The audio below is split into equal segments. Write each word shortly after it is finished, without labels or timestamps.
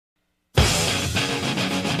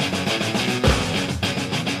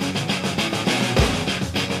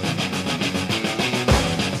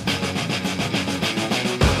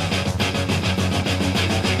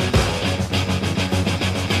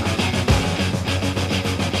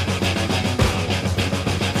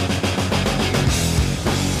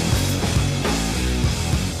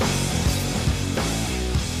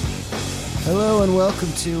Hello and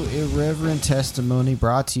welcome to Irreverent Testimony,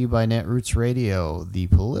 brought to you by Netroots Radio, the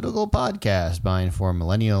political podcast by informed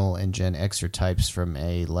millennial and Gen Xer types from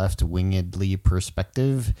a left-wingedly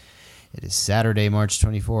perspective. It is Saturday, March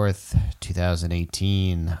 24th,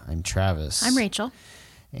 2018. I'm Travis. I'm Rachel.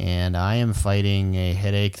 And I am fighting a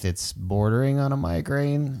headache that's bordering on a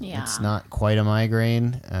migraine. Yeah. It's not quite a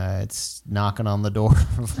migraine. It's knocking on the door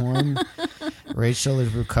of one. Rachel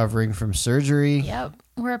is recovering from surgery. Yep,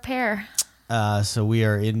 we're a pair. So we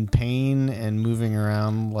are in pain and moving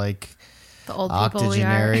around like The old people we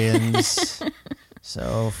are. octogenarians.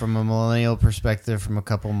 So from a millennial perspective, from a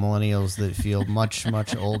couple millennials that feel much,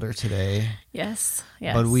 much older today. Yes.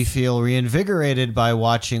 But we feel reinvigorated by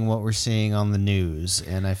watching what we're seeing on the news.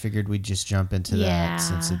 And I figured we'd just jump into that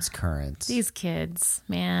since it's current. These kids,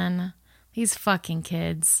 man. These fucking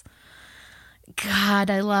kids. God,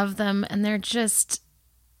 I love them. And they're just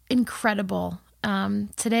incredible.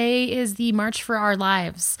 Today is the March for Our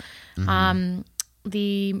Lives. Mm-hmm.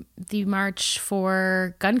 The March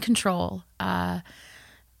for Gun Control,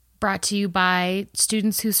 brought to you by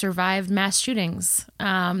students who survived mass shootings.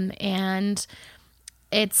 And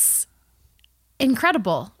it's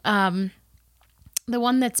incredible. The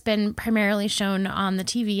one that's been primarily shown on the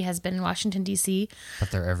TV has been in Washington, D.C. But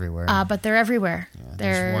they're everywhere. Yeah,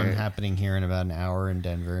 there's one happening here in about an hour in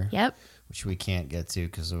Denver. Yep. Which we can't get to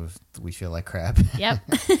because we feel like crap. Yep.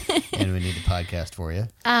 And we need a podcast for you.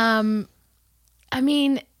 I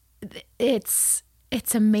mean, it's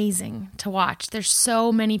amazing to watch. There's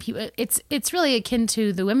so many people. It's really akin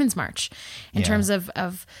to the Women's March in terms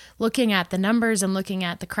of looking at the numbers and looking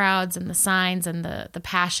at the crowds and the signs and the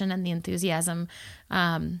passion and the enthusiasm.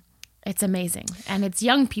 It's amazing. And it's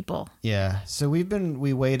young people. Yeah. So we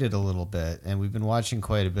waited a little bit and we've been watching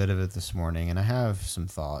quite a bit of it this morning, and I have some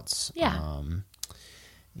thoughts. Yeah.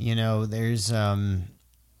 There's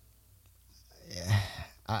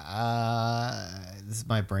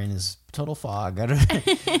my brain is total fog.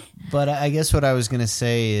 But I guess what I was going to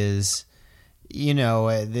say is,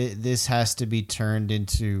 this has to be turned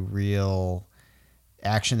into real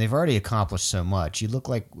action. They've already accomplished so much. You look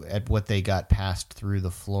at what they got passed through the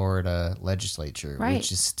Florida legislature, right,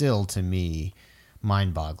 which is still, to me,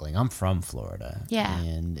 mind-boggling. I'm from Florida. Yeah.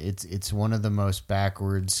 And it's one of the most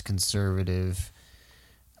backwards conservative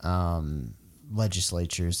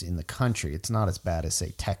legislatures in the country. It's not as bad as,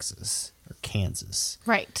 say, Texas or Kansas.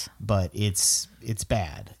 Right. But it's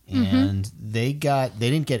bad. And they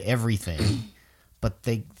didn't get everything, but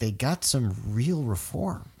they got some real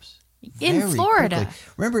reforms. In Florida. Quickly.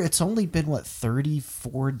 Remember, it's only been,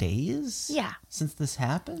 34 days? Yeah. Since this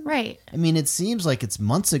happened? Right. I mean, it seems like it's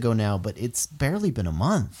months ago now, but it's barely been a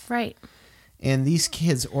month. Right. And these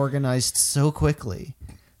kids organized so quickly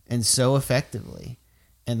and so effectively.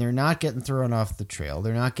 And they're not getting thrown off the trail.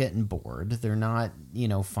 They're not getting bored. They're not,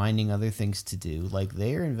 finding other things to do. Like,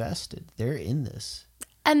 they're invested. They're in this.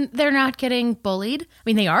 And they're not getting bullied. I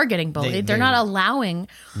mean, they are getting bullied. They're not allowing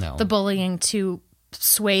the bullying to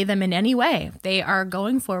sway them in any way. They are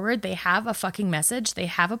going forward. They have a fucking message. They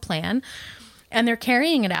have a plan. And they're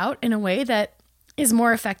carrying it out in a way that is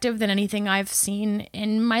more effective than anything I've seen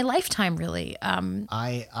in my lifetime, really.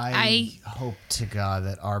 I hope to God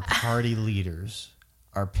that our party leaders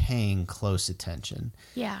are paying close attention.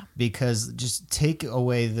 Yeah. Because just take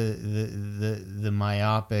away the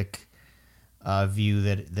myopic view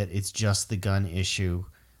that it's just the gun issue.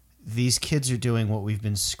 These kids are doing what we've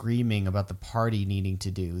been screaming about the party needing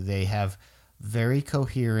to do. They have very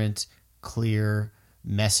coherent, clear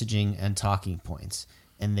messaging and talking points,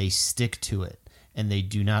 and they stick to it, and they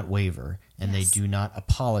do not waver, and they do not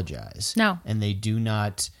apologize. No. And they do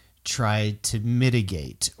not try to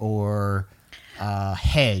mitigate or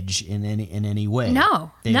hedge in any way.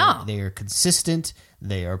 No. They are consistent.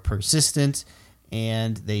 They are persistent.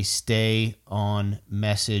 And they stay on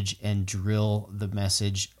message and drill the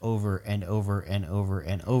message over and over and over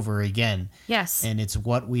and over again. Yes. And it's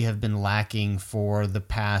what we have been lacking for the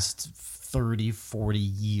past 30, 40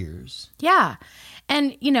 years. Yeah.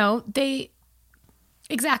 And,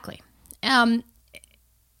 exactly.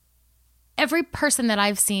 Every person that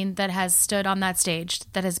I've seen that has stood on that stage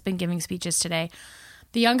that has been giving speeches today,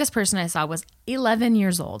 the youngest person I saw was 11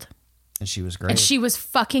 years old. And she was great. And she was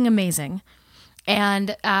fucking amazing.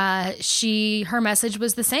 And her message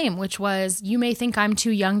was the same, which was, you may think I'm too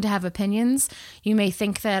young to have opinions. You may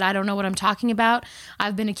think that I don't know what I'm talking about.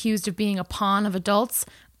 I've been accused of being a pawn of adults,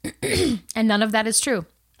 and none of that is true.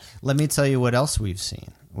 Let me tell you what else we've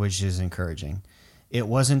seen, which is encouraging. It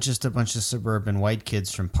wasn't just a bunch of suburban white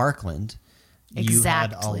kids from Parkland. Exactly. You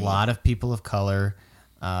had a lot of people of color,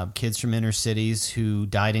 kids from inner cities who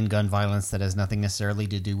died in gun violence that has nothing necessarily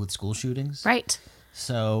to do with school shootings. Right.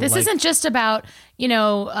 So this isn't just about,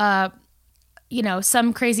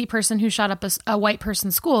 some crazy person who shot up a white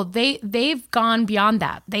person's school. They've gone beyond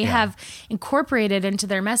that. They have incorporated into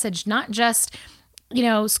their message not just,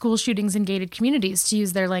 school shootings in gated communities, to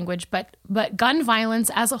use their language, but gun violence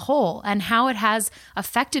as a whole and how it has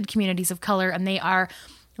affected communities of color. And they are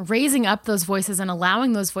raising up those voices and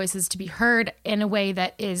allowing those voices to be heard in a way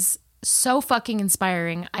that is so fucking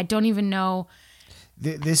inspiring. I don't even know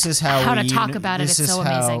this is how to talk about it. It's so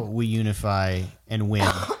amazing. This is how we unify and win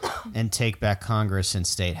and take back Congress and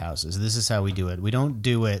state houses. This is how we do it. We don't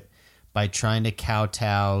do it by trying to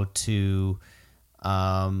kowtow to,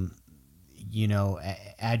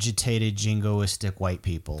 agitated jingoistic white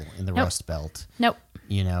people in the Rust Belt. Nope.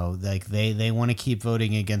 They want to keep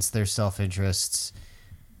voting against their self-interests.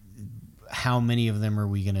 How many of them are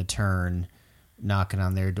we going to turn knocking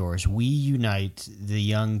on their doors? We unite the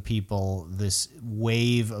young people, this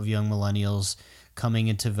wave of young millennials coming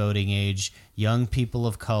into voting age, young people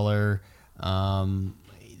of color.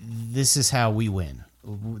 This is how we win.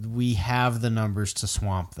 We have the numbers to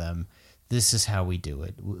swamp them. This is how we do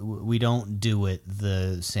it. We don't do it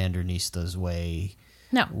the Sandinistas way.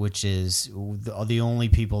 No. Which is the only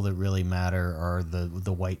people that really matter are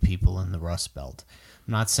the white people in the Rust Belt.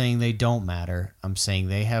 I'm not saying they don't matter. I'm saying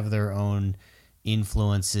they have their own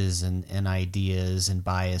influences and ideas and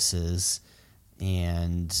biases,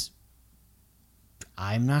 and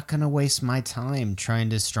I'm not going to waste my time trying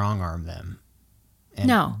to strong arm them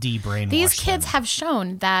and de-brainwash These kids them. have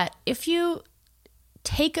shown that if you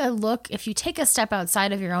take a step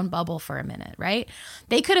outside of your own bubble for a minute, right?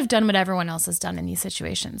 They could have done what everyone else has done in these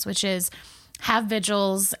situations, which is have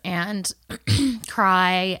vigils and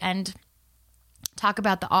cry and talk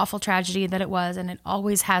about the awful tragedy that it was, and it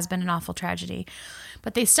always has been an awful tragedy.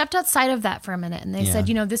 But they stepped outside of that for a minute, and they said,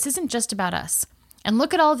 this isn't just about us. And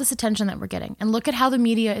look at all of this attention that we're getting, and look at how the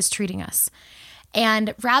media is treating us.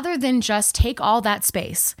 And rather than just take all that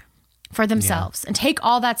space for themselves and take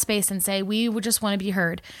all that space and say, we would just want to be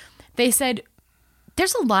heard, they said,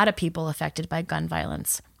 there's a lot of people affected by gun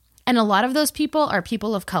violence. And a lot of those people are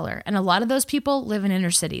people of color. And a lot of those people live in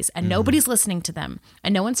inner cities. And nobody's listening to them.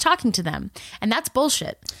 And no one's talking to them. And that's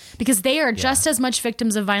bullshit. Because they are just as much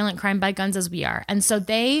victims of violent crime by guns as we are. And so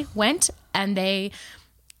they went and they've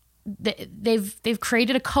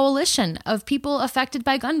created a coalition of people affected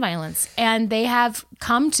by gun violence. And they have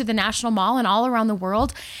come to the National Mall and all around the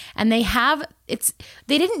world. And they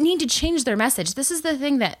didn't need to change their message. This is the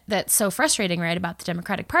thing that's so frustrating, right, about the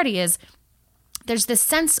Democratic Party is there's this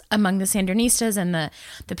sense among the Sandinistas and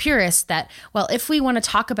the purists that, well, if we want to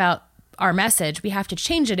talk about our message, we have to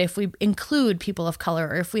change it if we include people of color,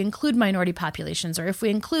 or if we include minority populations, or if we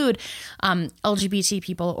include LGBT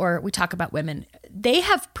people, or we talk about women. They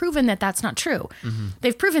have proven that that's not true. Mm-hmm.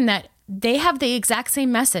 They've proven that they have the exact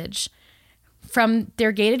same message from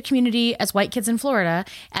their gated community as white kids in Florida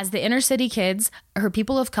as the inner city kids or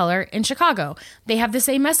people of color in Chicago. They have the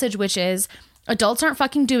same message, which is, adults aren't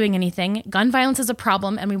fucking doing anything. Gun violence is a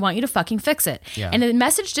problem, and we want you to fucking fix it. Yeah. And the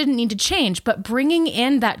message didn't need to change, but bringing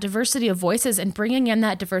in that diversity of voices and bringing in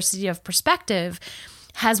that diversity of perspective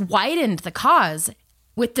has widened the cause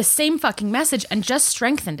with the same fucking message and just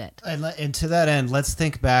strengthened it. And to that end, let's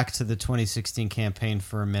think back to the 2016 campaign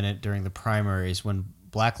for a minute during the primaries when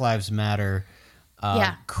Black Lives Matter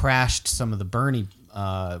crashed some of the Bernie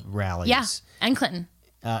rallies. Yeah, and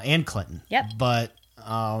Clinton. Yep. But...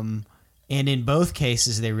 and in both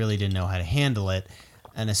cases, they really didn't know how to handle it.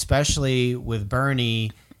 And especially with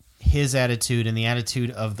Bernie, his attitude and the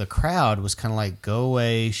attitude of the crowd was kind of like, go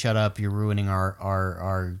away, shut up, you're ruining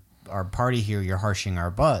our party here, you're harshing our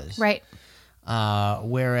buzz. Right.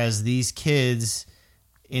 Whereas these kids,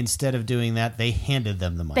 instead of doing that, they handed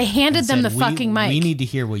them the mic. They handed them the fucking mic. We need to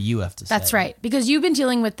hear what you have to say. That's right. Because you've been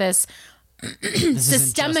dealing with this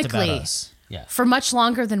systemically for much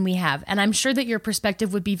longer than we have. And I'm sure that your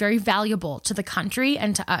perspective would be very valuable to the country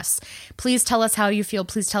and to us. Please tell us how you feel.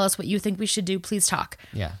 Please tell us what you think we should do. Please talk.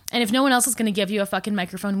 Yeah. And if no one else is going to give you a fucking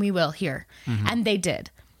microphone, we will here. Mm-hmm. And they did.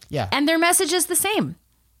 Yeah. And their message is the same,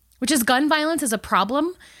 which is gun violence is a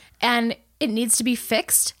problem and it needs to be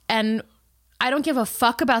fixed. And I don't give a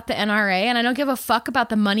fuck about the NRA, and I don't give a fuck about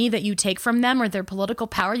the money that you take from them or their political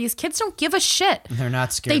power. These kids don't give a shit. They're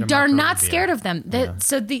not scared. They are not scared of them.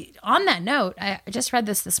 So on that note, I just read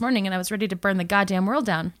this morning, and I was ready to burn the goddamn world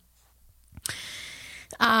down.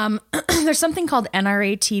 There's something called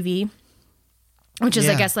NRA TV, which is,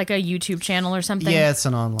 I guess, like a YouTube channel or something. Yeah, it's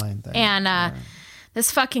an online thing. And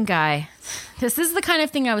this fucking guy, this is the kind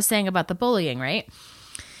of thing I was saying about the bullying, right?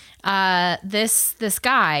 This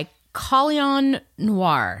guy, Collion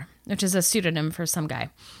Noir, which is a pseudonym for some guy.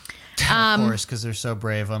 Of course, because they're so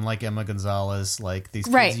brave. Unlike Emma Gonzalez, like these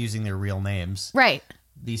kids using their real names. Right.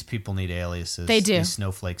 These people need aliases. They do. These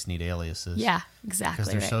snowflakes need aliases. Yeah, exactly.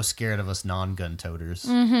 Because they're so scared of us non-gun toters.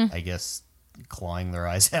 I guess clawing their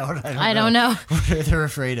eyes out. I don't know what they're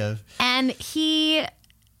afraid of. And he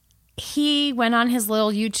went on his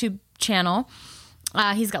little YouTube channel.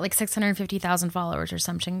 He's got like 650,000 followers or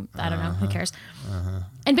something. I don't know. Who cares?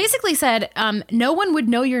 And basically said, no one would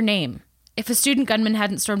know your name if a student gunman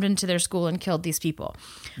hadn't stormed into their school and killed these people.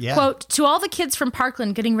 Yeah. Quote, to all the kids from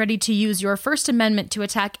Parkland getting ready to use your First Amendment to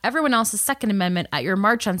attack everyone else's Second Amendment at your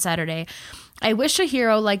march on Saturday, I wish a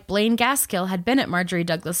hero like Blaine Gaskill had been at Marjorie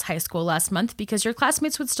Douglas High School last month because your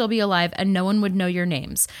classmates would still be alive and no one would know your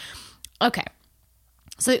names. Okay.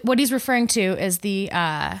 So what he's referring to is the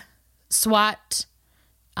SWAT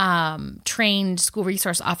trained school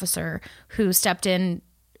resource officer who stepped in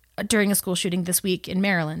during a school shooting this week in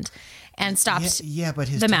Maryland and stopped but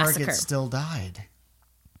his the target massacre. still died.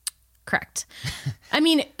 Correct. I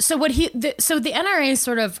mean, so the NRA's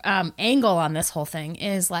sort of angle on this whole thing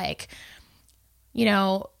is like, you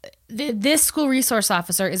know, this school resource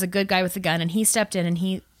officer is a good guy with a gun, and he stepped in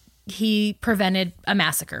and he prevented a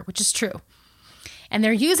massacre, which is true. And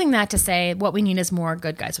they're using that to say what we need is more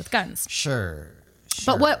good guys with guns. Sure.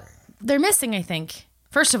 But what they're missing, I think,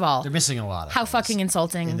 first of all, they're missing a lot of how things fucking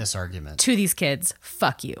insulting in this argument to these kids.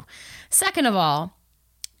 Fuck you. Second of all,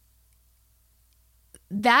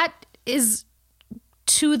 that is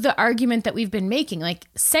to the argument that we've been making, like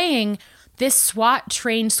saying this SWAT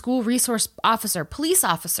trained school resource officer, police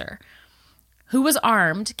officer who was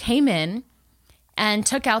armed, came in and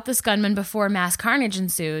took out this gunman before mass carnage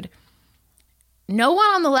ensued. No one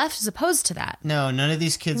on the left is opposed to that. No, none of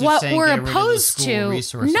these kids are What saying we're get rid of the opposed school to,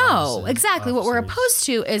 resource no, officers. exactly. What we're opposed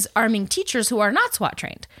to is arming teachers who are not SWAT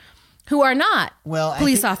trained, who are not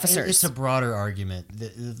police officers. It's a broader argument.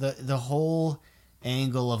 The whole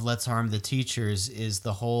angle of let's arm the teachers is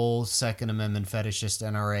the whole Second Amendment fetishist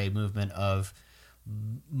NRA movement of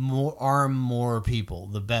arm more people,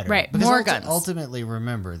 the better. Right, because more guns. Ultimately,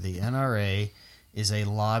 remember, the NRA is a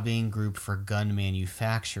lobbying group for gun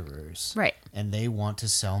manufacturers. Right. And they want to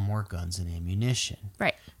sell more guns and ammunition.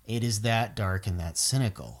 Right. It is that dark and that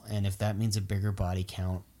cynical. And if that means a bigger body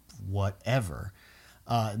count, whatever.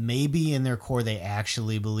 Maybe in their core they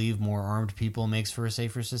actually believe more armed people makes for a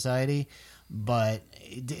safer society, but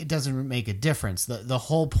it doesn't make a difference. The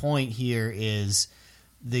whole point here is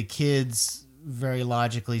the kids very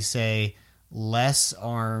logically say less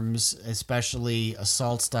arms, especially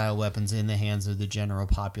assault-style weapons in the hands of the general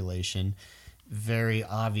population, very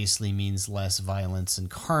obviously means less violence and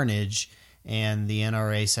carnage. And the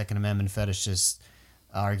NRA Second Amendment fetishist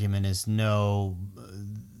argument is no,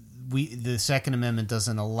 the Second Amendment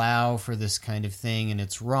doesn't allow for this kind of thing, and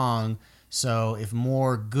it's wrong. So if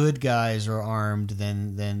more good guys are armed,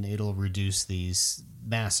 then it'll reduce these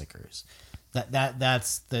massacres.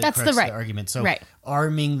 That's the argument. So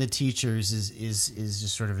arming the teachers is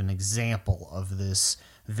just sort of an example of this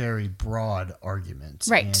very broad argument.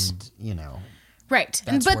 Right. And, you know. Right.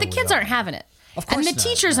 But the kids aren't having it. Of course and the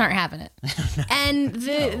teachers aren't having it. And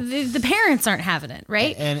the parents aren't having it,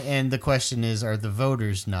 right? And the question is, are the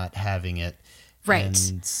voters not having it? Right.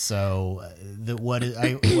 And so what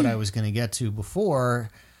I was going to get to before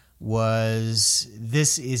was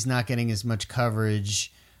this is not getting as much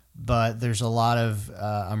coverage, but there's a lot of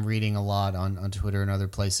I'm reading a lot on Twitter and other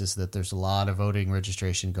places that there's a lot of voting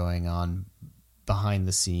registration going on behind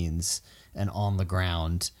the scenes and on the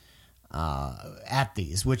ground at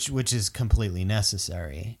these, which is completely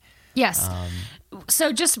necessary. Yes.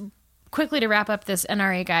 So just quickly to wrap up this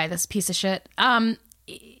NRA guy, this piece of shit.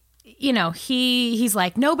 You know, he's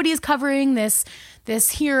like, nobody's covering this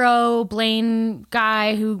hero Blaine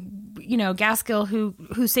guy who, you know, Gaskill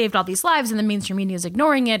who saved all these lives, and the mainstream media is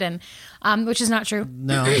ignoring it, and which is not true.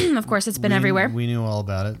 No, of course, it's been everywhere. We knew all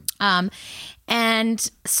about it.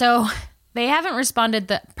 And so they haven't responded.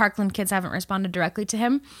 The Parkland kids haven't responded directly to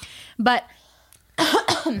him, but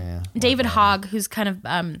David Hogg, who's kind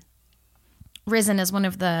of risen as one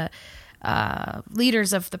of the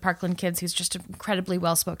leaders of the Parkland kids, who's just an incredibly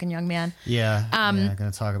well-spoken young man. Yeah, I'm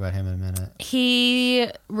going to talk about him in a minute. He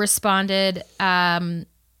responded,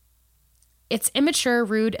 it's immature,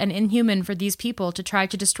 rude, and inhuman for these people to try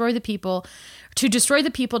to destroy the people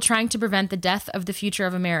trying to prevent the death of the future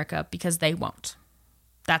of America, because they won't.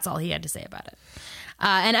 That's all he had to say about it.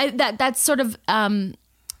 And that's sort of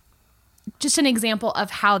just an example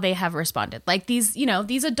of how they have responded. Like these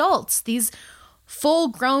adults, these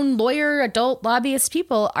full-grown lawyer, adult lobbyist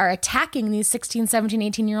people are attacking these 16, 17,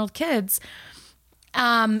 18-year-old kids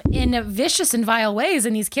in vicious and vile ways.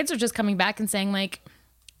 And these kids are just coming back and saying, like,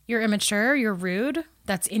 you're immature, you're rude,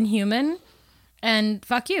 that's inhuman, and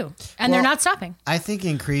fuck you. And they're not stopping. I think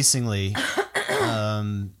increasingly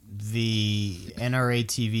the NRA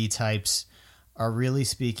TV types are really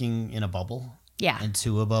speaking in a bubble. Yeah.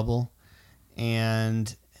 Into a bubble.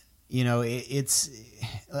 And, you know,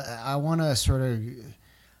 I want to sort of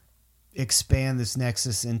expand this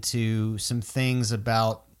nexus into some things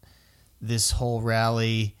about this whole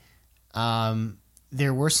rally.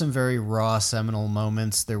 There were some very raw, seminal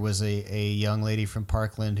moments. There was a young lady from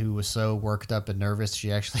Parkland who was so worked up and nervous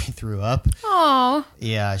she actually threw up. Oh.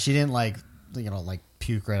 Yeah, she didn't like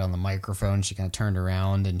puke right on the microphone. She kind of turned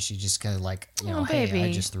around and she just kind of hey, baby.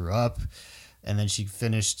 I just threw up. And then she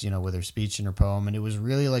finished, with her speech and her poem, and it was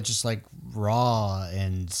really just raw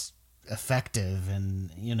and effective,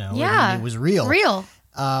 and it was real.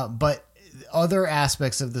 But other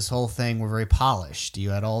aspects of this whole thing were very polished.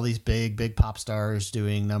 You had all these big pop stars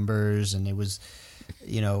doing numbers, and it was,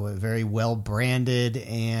 very well branded.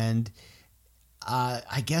 And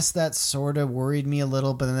I guess that sort of worried me a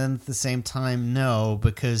little, but then at the same time, no,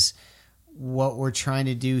 because what we're trying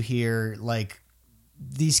to do here,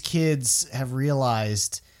 these kids have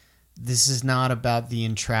realized this is not about the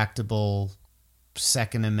intractable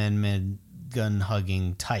Second Amendment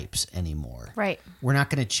gun-hugging types anymore. Right. We're not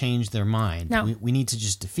going to change their mind. No. We need to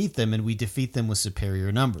just defeat them, and we defeat them with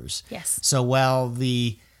superior numbers. Yes. So while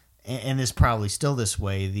and it's probably still this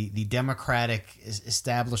way, the Democratic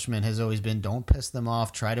establishment has always been, don't piss them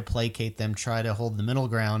off, try to placate them, try to hold the middle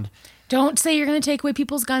ground. Don't say you're going to take away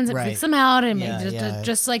people's guns and freaks them out, and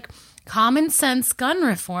just common sense gun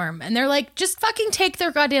reform. And they're like, just fucking take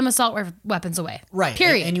their goddamn assault weapons away. Right.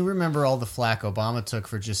 Period. And you remember all the flack Obama took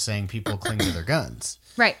for just saying people cling to their guns.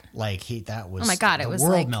 Right. That was, oh my God, the it was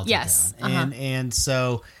world melted yes. down. And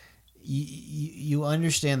so you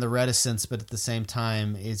understand the reticence, but at the same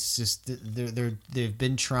time, it's just they've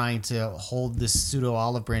been trying to hold this pseudo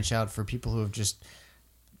olive branch out for people who have just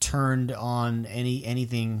turned on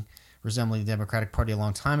anything resembling the Democratic Party a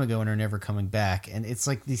long time ago and are never coming back. And it's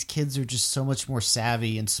like these kids are just so much more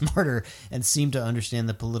savvy and smarter and seem to understand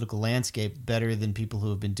the political landscape better than people who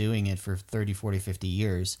have been doing it for 30, 40, 50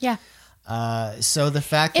 years. Yeah. So the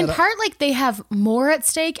fact in that... part, they have more at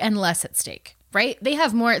stake and less at stake, right? They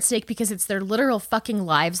have more at stake because it's their literal fucking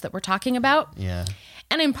lives that we're talking about. Yeah.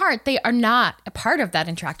 And in part, they are not a part of that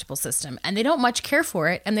intractable system, and they don't much care for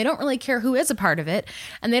it, and they don't really care who is a part of it,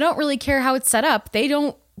 and they don't really care how it's set up. They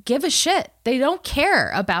don't give a shit. They don't care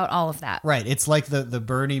about all of that. Right. It's like the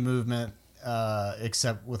Bernie movement,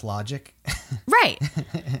 except with logic. Right.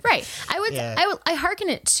 Right. I hearken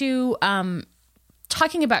it to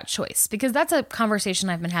talking about choice, because that's a conversation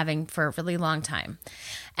I've been having for a really long time.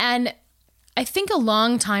 And I think a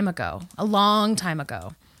long time ago,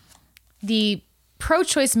 the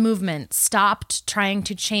pro-choice movement stopped trying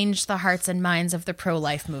to change the hearts and minds of the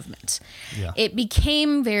pro-life movement. Yeah. It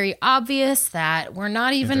became very obvious that we're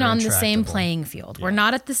not even on the same playing field. Yeah. We're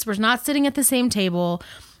not sitting at the same table.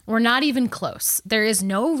 We're not even close. There is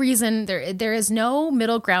no reason, there is no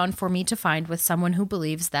middle ground for me to find with someone who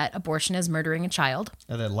believes that abortion is murdering a child.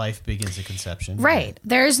 Or that life begins at conception. Right.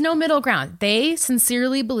 There is no middle ground. They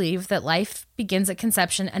sincerely believe that life begins at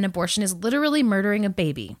conception and abortion is literally murdering a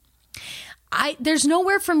baby. There's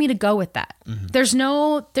nowhere for me to go with that.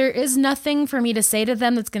 Mm-hmm. There is nothing for me to say to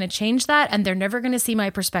them that's going to change that, and they're never going to see my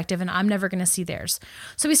perspective, and I'm never going to see theirs.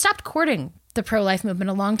 So we stopped courting the pro-life movement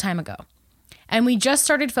a long time ago, and we just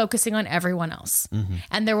started focusing on everyone else. Mm-hmm.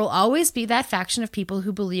 And there will always be that faction of people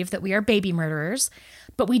who believe that we are baby murderers,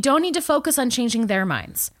 but we don't need to focus on changing their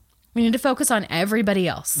minds. We need to focus on everybody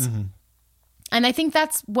else. Mm-hmm. And I think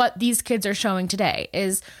that's what these kids are showing today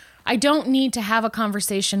is... I don't need to have a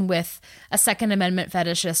conversation with a Second Amendment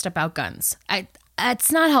fetishist about guns.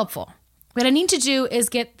 It's not helpful. What I need to do is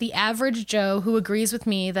get the average Joe who agrees with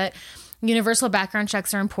me that universal background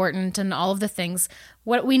checks are important and all of the things.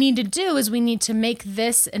 What we need to do is we need to make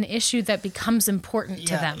this an issue that becomes important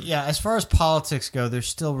to them. Yeah, as far as politics go, there's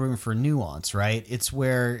still room for nuance, right? It's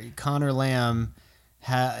where Connor Lamb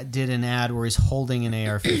did an ad where he's holding an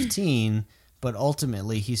AR-15, but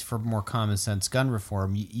ultimately he's for more common sense gun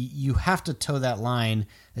reform. You have to toe that line,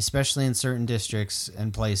 especially in certain districts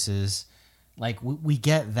and places. We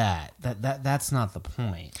get that's not the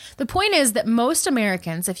point. The point is that most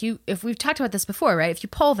Americans, if we've talked about this before, right? If you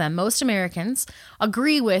poll them, most Americans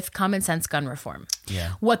agree with common sense gun reform.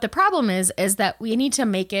 Yeah. What the problem is that we need to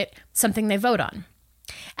make it something they vote on.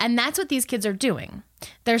 And that's what these kids are doing.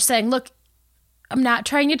 They're saying, look, I'm not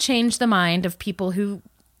trying to change the mind of people who,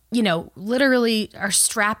 you know, literally are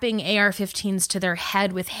strapping AR-15s to their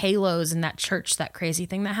head with halos in that church, that crazy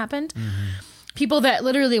thing that happened. People that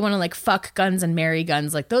literally want to like fuck guns and marry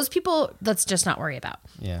guns, like those people, let's just not worry about.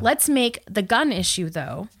 Yeah. Let's make the gun issue,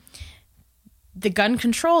 though, the gun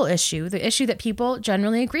control issue, the issue that people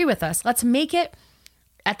generally agree with us, let's make it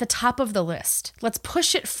at the top of the list. Let's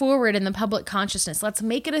push it forward in the public consciousness. Let's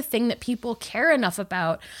make it a thing that people care enough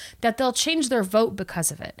about that they'll change their vote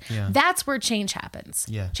because of it. Yeah. That's where change happens.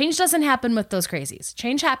 Yeah. Change doesn't happen with those crazies.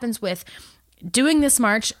 Change happens with doing this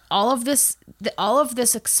march, all of this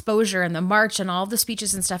exposure and the march and all of the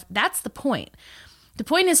speeches and stuff. That's the point. The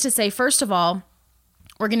point is to say, first of all,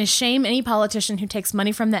 we're going to shame any politician who takes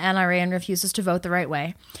money from the NRA and refuses to vote the right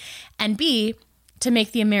way. And B, to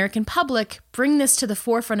make the American public bring this to the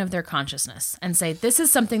forefront of their consciousness and say, this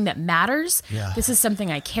is something that matters. Yeah. This is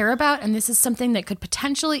something I care about. And this is something that could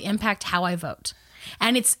potentially impact how I vote.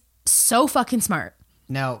 And it's so fucking smart.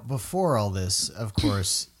 Now, before all this, of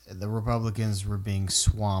course, the Republicans were being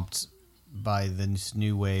swamped by this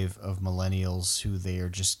new wave of millennials who they are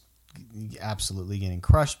just absolutely getting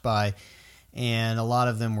crushed by. And a lot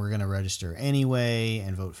of them were going to register anyway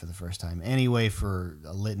and vote for the first time anyway for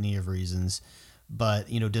a litany of reasons. But,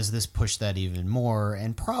 you know, does this push that even more?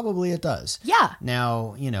 And probably it does. Yeah.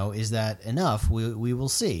 Now, you know, is that enough? We will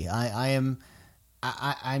see. I'm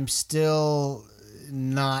still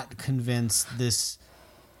not convinced this,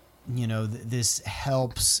 you know, this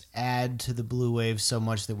helps add to the blue wave so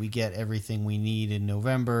much that we get everything we need in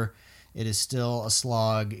November. It is still a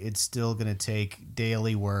slog. It's still going to take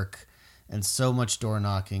daily work and so much door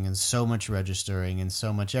knocking and so much registering and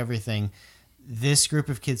so much everything. This group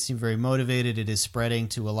of kids seem very motivated. It is spreading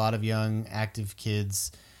to a lot of young, active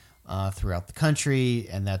kids throughout the country,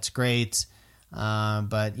 and that's great.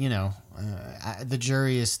 But, you know, the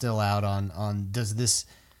jury is still out on does this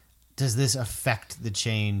affect the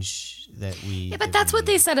change that we... Yeah, but that's what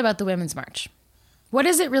they said about the Women's March. What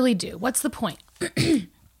does it really do? What's the point?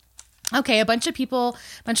 Okay, a bunch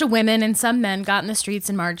of women and some men got in the streets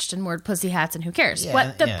and marched and wore pussy hats, and who cares? Yeah,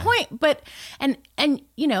 What the yeah. point? But and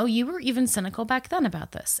you know, you were even cynical back then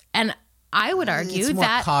about this, and I would argue it's more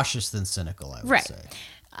that cautious than cynical, I would right.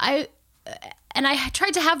 say. I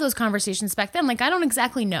tried to have those conversations back then. Like, I don't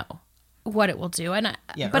exactly know what it will do, and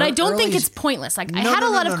but I don't think early- it's pointless. Like, I No, had no,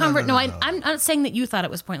 a lot no, of no, no, no, no. I'm not saying that you thought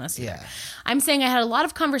it was pointless either. Yeah. I'm saying I had a lot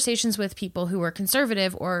of conversations with people who were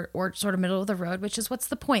conservative or sort of middle of the road, which is, what's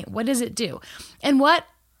the point? What does it do? And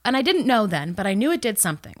I didn't know then, but I knew it did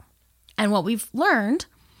something. And what we've learned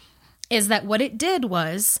is that what it did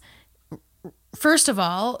was, first of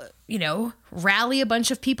all, you know, rally a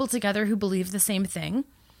bunch of people together who believe the same thing,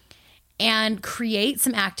 and create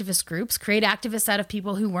some activist groups, create activists out of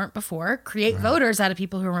people who weren't before, create voters out of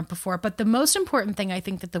people who weren't before. But the most important thing I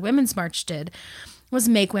think that the Women's March did was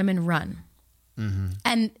make women run. Mm-hmm.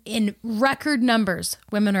 And in record numbers,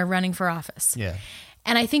 women are running for office. Yeah.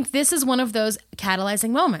 And I think this is one of those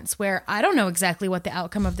catalyzing moments where I don't know exactly what the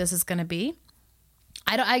outcome of this is going to be.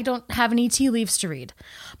 I don't have any tea leaves to read.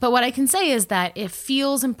 But what I can say is that it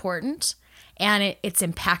feels important, and it's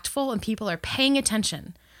impactful, and people are paying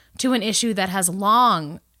attention to an issue that has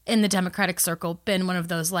long in the Democratic circle been one of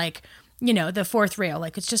those, like, you know, the fourth rail.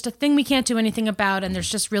 Like, it's just a thing we can't do anything about, and there's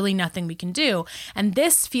just really nothing we can do. And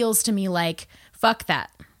this feels to me like, fuck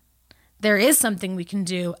that. There is something we can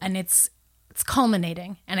do, and it's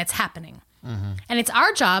culminating, and it's happening. Mm-hmm. And it's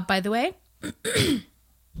our job, by the way.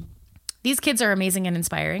 These kids are amazing and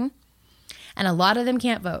inspiring, and a lot of them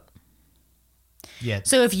can't vote. Yet.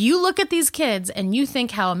 So if you look at these kids and you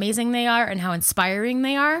think how amazing they are and how inspiring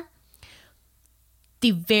they are,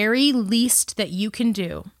 the very least that you can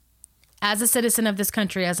do as a citizen of this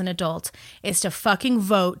country, as an adult, is to fucking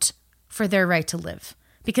vote for their right to live,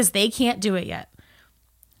 because they can't do it yet.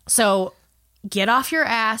 So get off your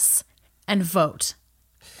ass and vote.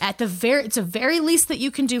 It's the very least that you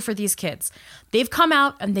can do for these kids. They've come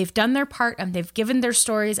out and they've done their part, and they've given their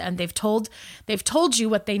stories, and they've told you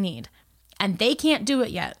what they need. And they can't do it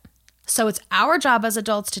yet. So it's our job as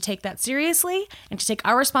adults to take that seriously, and to take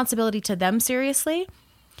our responsibility to them seriously,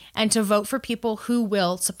 and to vote for people who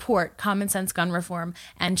will support common sense gun reform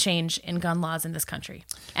and change in gun laws in this country.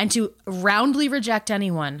 And to roundly reject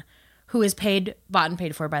anyone who is bought and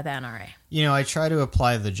paid for by the NRA. You know, I try to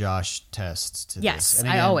apply the Josh test to this. Yes, And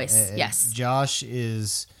I always, yes. Josh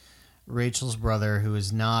is Rachel's brother, who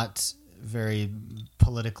is not very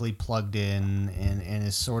politically plugged in, and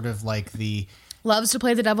is sort of like the... Loves to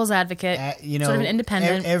play the devil's advocate, you know, sort of an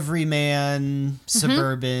independent. Everyman,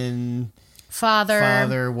 suburban,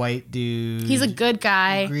 father, white dude. He's a good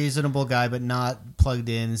guy. Reasonable guy, but not plugged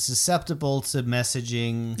in. Susceptible to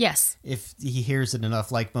messaging. Yes. If he hears it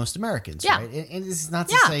enough, like most Americans, Yeah. right? And this is not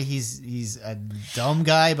to say he's a dumb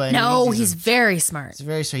guy, but no, he's very smart. He's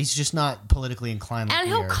very smart. He's just not politically inclined. And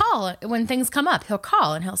he'll call when things come up. He'll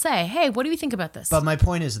call and he'll say, "Hey, what do you think about this?" But my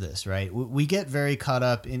point is this, right? We get very caught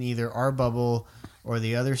up in either our bubble or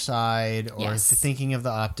the other side, or thinking of the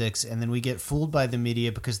optics, and then we get fooled by the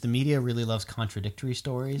media because the media really loves contradictory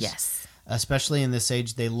stories. Yes. Especially in this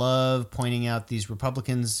age, they love pointing out these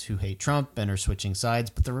Republicans who hate Trump and are switching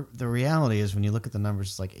sides. But the reality is, when you look at the numbers,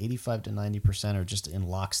 it's like 85 to 90% are just in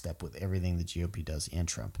lockstep with everything the GOP does and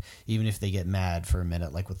Trump, even if they get mad for a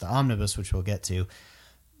minute, like with the omnibus, which we'll get to.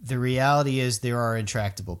 The reality is there are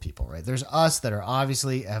intractable people, right? There's us that are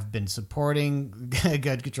obviously have been supporting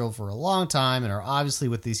gun control for a long time and are obviously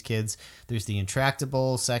with these kids. There's the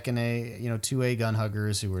intractable second A, 2A gun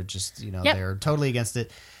huggers who are just, they're totally against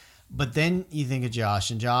it. But then you think of Josh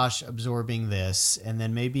and Josh absorbing this, and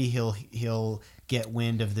then maybe he'll get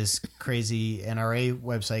wind of this crazy NRA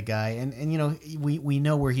website guy. And we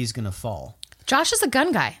know where he's going to fall. Josh is a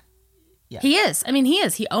gun guy. Yeah. He is. I mean, he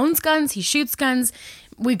is. He owns guns. He shoots guns.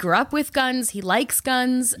 We grew up with guns. He likes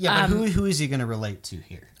guns. Yeah, but who is he going to relate to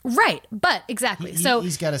here? Right, but exactly.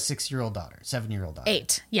 He's got a 6-year-old daughter, 7-year-old daughter.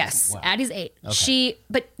 8, yes. Wow. Addie's 8. Okay.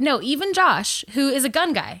 But no, even Josh, who is a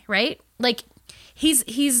gun guy, right? Like, he's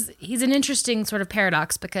an interesting sort of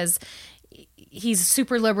paradox because he's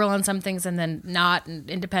super liberal on some things and then not and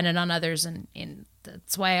independent on others, and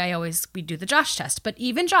that's why we do the Josh test. But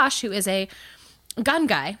even Josh, who is a gun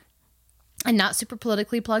guy and not super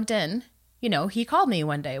politically plugged in, he called me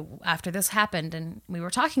one day after this happened and we were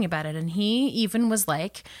talking about it. And he even was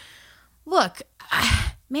like, look,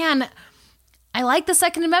 man, I like the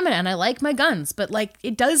Second Amendment and I like my guns, but like,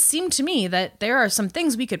 it does seem to me that there are some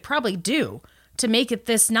things we could probably do to make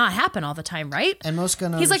this not happen all the time, right? And most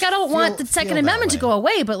gun owners he's like, I don't want the Second Amendment to go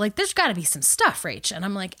away, but like, there's got to be some stuff, Rach. And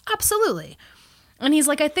I'm like, absolutely. And he's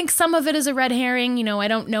like, I think some of it is a red herring. I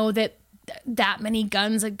don't know that many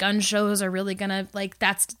guns at gun shows are really gonna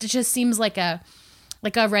it just seems like a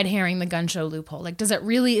red herring, the gun show loophole. Like, is that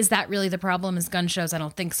really the problem is gun shows? I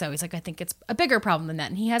don't think so. He's like, I think it's a bigger problem than that.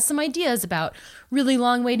 And he has some ideas about really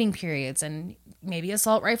long waiting periods and maybe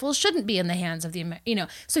assault rifles shouldn't be in the hands of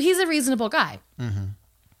so he's a reasonable guy. Mm-hmm.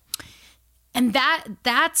 And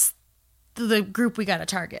that's the group we got to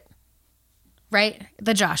target. Right?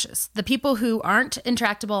 The Joshes. The people who aren't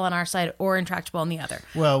intractable on our side or intractable on the other.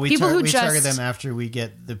 Well, we target them after we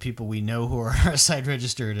get the people we know who are our side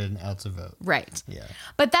registered and out to vote. Right. Yeah.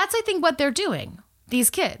 But that's, I think, what they're doing. These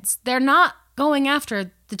kids. They're not going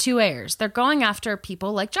after the 2A'ers. They're going after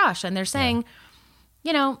people like Josh. And they're saying,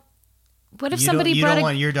 what if somebody you don't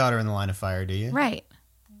want your daughter in the line of fire, do you? Right.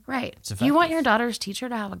 Right. Do you want your daughter's teacher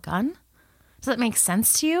to have a gun? Does that make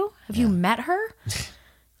sense to you? Have you met her?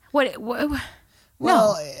 What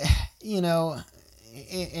Well,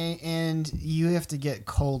 and you have to get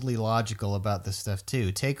coldly logical about this stuff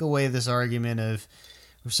too. Take away this argument of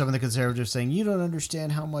some of the conservatives saying you don't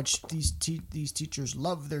understand how much these teachers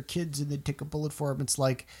love their kids and they take a bullet for them. It's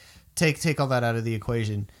like take all that out of the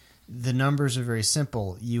equation. The numbers are very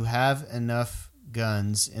simple. You have enough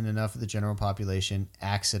guns in enough of the general population,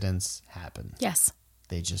 accidents happen. Yes.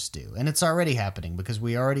 They just do. And it's already happening because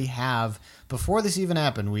we already have, before this even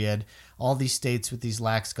happened, we had all these states with these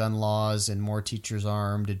lax gun laws and more teachers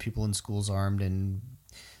armed and people in schools armed. And,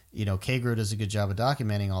 Kagro does a good job of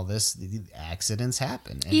documenting all this. The accidents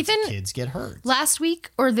happen and even kids get hurt. Last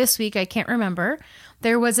week or this week, I can't remember,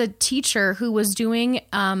 there was a teacher who was doing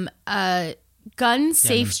a gun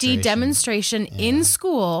safety demonstration in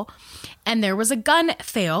school. And there was a gun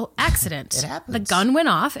fail accident. It happens. The gun went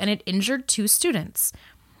off and it injured 2 students.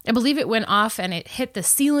 I believe it went off and it hit the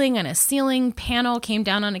ceiling and a ceiling panel came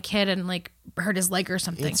down on a kid and hurt his leg or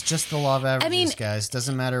something. It's just the law of averages, guys.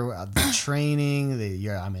 Doesn't matter the training.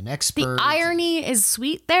 I'm an expert. The irony is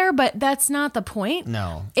sweet there, but that's not the point.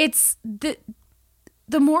 No. It's the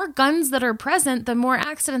more guns that are present, the more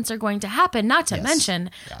accidents are going to happen. Not to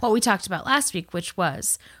mention what we talked about last week, which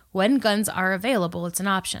was when guns are available, it's an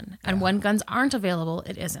option. And when guns aren't available,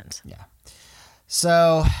 it isn't. Yeah.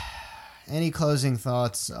 So, any closing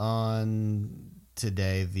thoughts on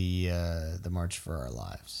today, the March for Our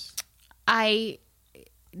Lives? I'm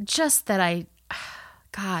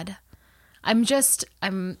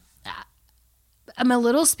a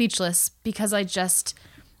little speechless because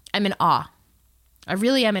I'm in awe. I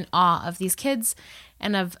really am in awe of these kids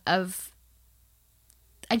and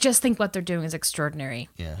I just think what they're doing is extraordinary.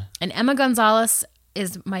 Yeah. And Emma Gonzalez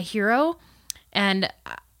is my hero. And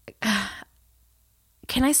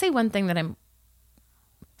can I say one thing that I'm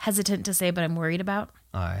hesitant to say, but I'm worried about.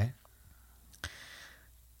 All right.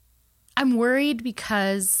 I'm worried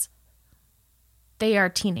because they are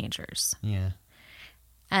teenagers. Yeah.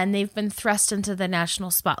 And they've been thrust into the national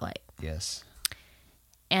spotlight. Yes.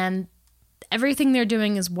 And everything they're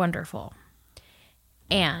doing is wonderful.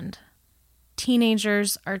 And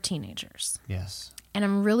teenagers are teenagers. Yes. And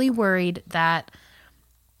I'm really worried that,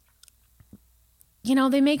 you know,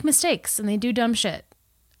 they make mistakes and they do dumb shit.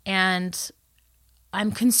 And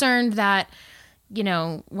I'm concerned that, you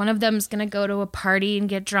know, one of them's going to go to a party and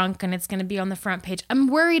get drunk and it's going to be on the front page. I'm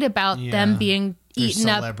worried about them being eaten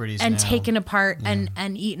up and taken apart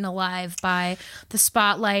and eaten alive by the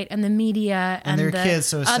spotlight and the media and their the kids,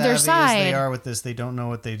 so other savvy side. as they are with this, they don't know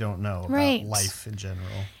what they don't know about life in general.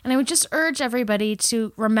 And I would just urge everybody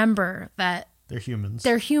to remember that they're humans.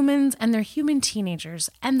 They're humans and they're human teenagers.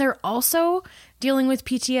 And they're also dealing with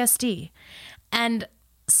PTSD. And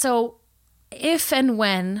so if and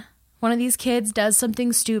when one of these kids does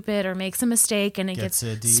something stupid or makes a mistake and it gets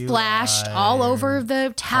splashed all over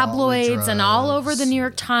the tabloids and all over the New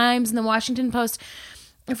York Times and the Washington Post,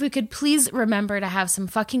 if we could please remember to have some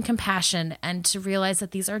fucking compassion and to realize that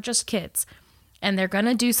these are just kids and they're going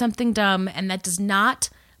to do something dumb, and that does not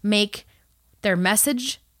make their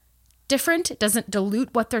message different. It doesn't dilute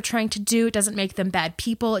what they're trying to do. It doesn't make them bad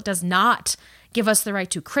people. It does not give us the right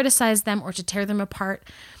to criticize them or to tear them apart.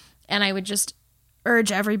 And I would just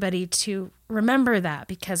urge everybody to remember that,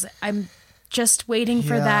 because I'm just waiting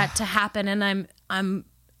for that to happen, and I'm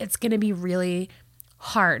it's going to be really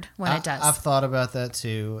hard when it does. I've thought about that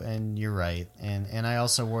too, and you're right. And I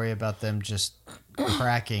also worry about them just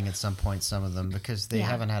cracking at some point, some of them, because they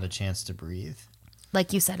haven't had a chance to breathe.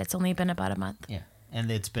 Like you said, it's only been about a month. Yeah.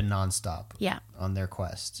 And it's been nonstop on their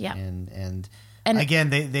quest. Yeah. And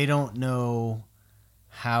again, they don't know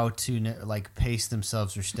how to like pace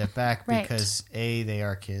themselves or step back because A, they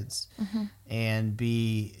are kids, and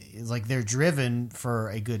B, like they're driven for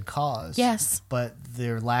a good cause. Yes. But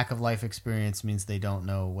their lack of life experience means they don't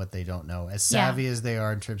know what they don't know. As savvy as they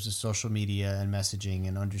are in terms of social media and messaging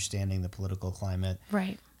and understanding the political climate.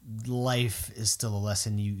 Right. Life is still a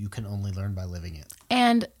lesson you can only learn by living it.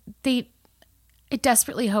 And I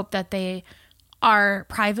desperately hope that they are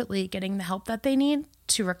privately getting the help that they need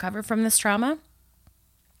to recover from this trauma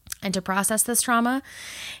and to process this trauma.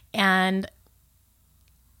 And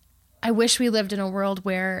I wish we lived in a world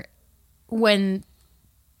where when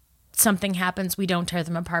something happens, we don't tear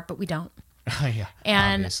them apart, but we don't. Yeah,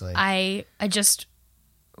 and obviously. I just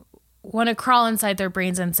want to crawl inside their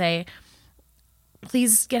brains and say,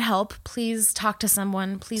 please get help. Please talk to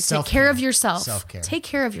someone. Please take care of yourself. Self-care. Take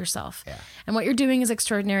care of yourself. Yeah. And what you're doing is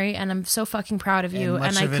extraordinary, and I'm so fucking proud of you.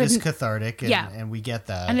 And much of it is cathartic, and we get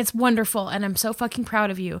that. And it's wonderful, and I'm so fucking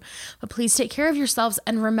proud of you. But please take care of yourselves,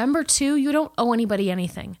 and remember, too, you don't owe anybody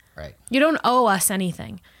anything. Right. You don't owe us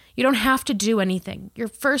anything. You don't have to do anything. Your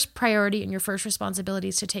first priority and your first responsibility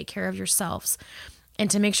is to take care of yourselves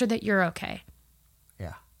and to make sure that you're okay.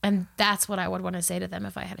 Yeah. And that's what I would want to say to them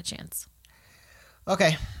if I had a chance.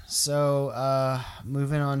 Okay, so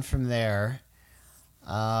moving on from there,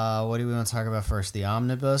 what do we want to talk about first, the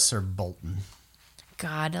omnibus or Bolton?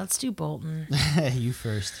 God, let's do Bolton. You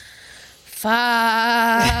first.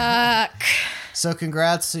 Fuck. So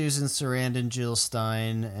congrats, Susan Sarandon, Jill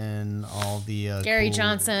Stein, and all the Gary cool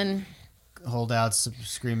Johnson holdouts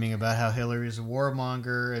screaming about how Hillary's a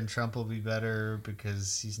warmonger and Trump will be better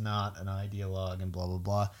because he's not an ideologue and blah, blah,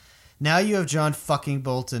 blah. Now you have John fucking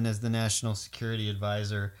Bolton as the National Security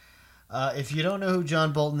Advisor. If you don't know who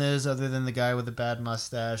John Bolton is, other than the guy with the bad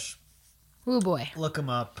mustache, oh boy, look him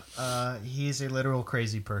up. He's a literal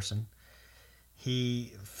crazy person.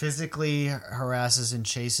 He physically harasses and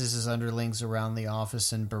chases his underlings around the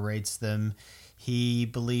office and berates them. He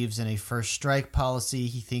believes in a first strike policy.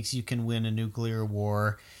 He thinks you can win a nuclear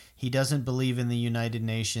war. He doesn't believe in the United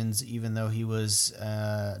Nations, even though he was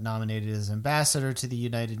nominated as ambassador to the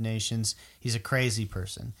United Nations. He's a crazy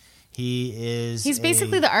person. He's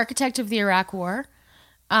basically the architect of the Iraq War.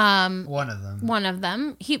 One of them. One of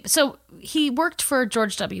them. He worked for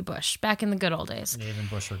George W. Bush back in the good old days. And even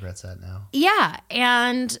Bush regrets that now. Yeah,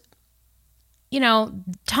 and you know,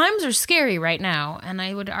 times are scary right now, and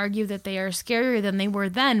I would argue that they are scarier than they were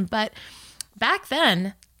then. But back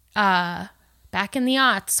then, back in the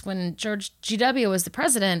aughts, when George G.W. was the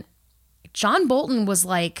president, John Bolton was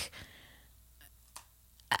like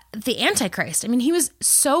the Antichrist. I mean, he was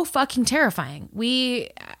so fucking terrifying.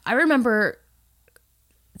 I remember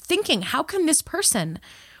thinking, how can this person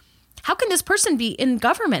be in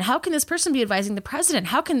government? How can this person be advising the president?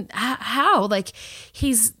 How? Like,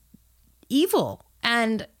 he's evil.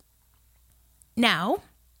 And now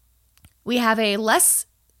we have a less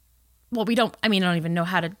well, I don't even know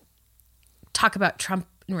how to talk about Trump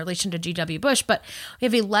in relation to G.W. Bush, but we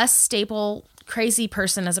have a less stable, crazy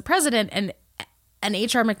person as a president, and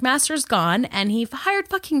H.R. McMaster's gone, and he hired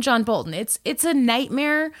fucking John Bolton. It's a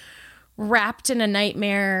nightmare wrapped in a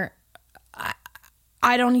nightmare.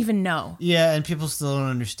 I don't even know. Yeah, and people still don't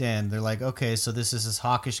understand. They're like, okay, so this is this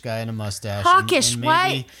hawkish guy in a mustache. Hawkish, and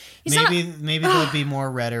why? Maybe there'll be more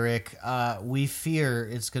rhetoric. We fear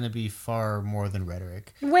it's going to be far more than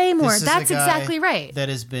rhetoric. Way more. This is That's a guy exactly right. That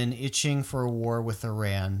has been itching for a war with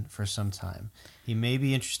Iran for some time. He may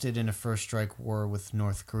be interested in a first strike war with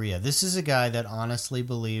North Korea. This is a guy that honestly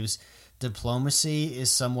believes diplomacy is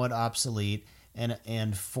somewhat obsolete,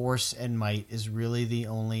 and force and might is really the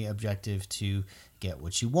only objective to get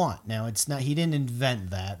what you want. Now, it's not. He didn't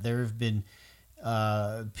invent that. There have been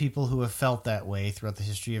people who have felt that way throughout the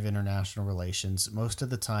history of international relations. Most of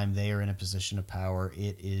the time, they are in a position of power.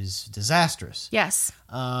 It is disastrous. Yes.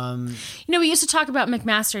 We used to talk about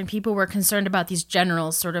McMaster, and people were concerned about these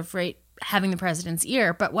generals sort of having the president's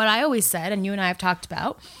ear. But what I always said, and you and I have talked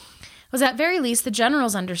about, was at very least the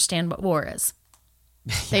generals understand what war is.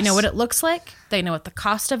 They Yes. know what it looks like. They know what the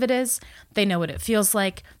cost of it is. They know what it feels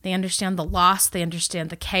like. They understand the loss. They understand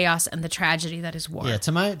the chaos and the tragedy that is war. Yeah,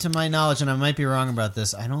 to my knowledge, and I might be wrong about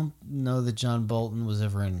this, I don't know that John Bolton was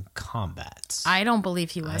ever in combat. I don't believe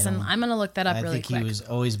he was, and I'm going to look that up really quick. I think he was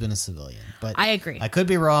always been a civilian. But I agree. I could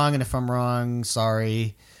be wrong, and if I'm wrong,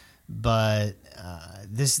 sorry. But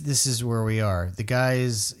this is where we are. The guy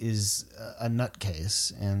is a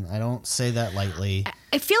nutcase, and I don't say that lightly.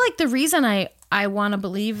 I feel like the reason I want to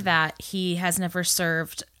believe that he has never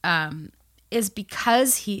served is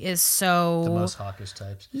because he is so... The most hawkish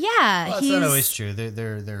types. Yeah. Well, that's not always true.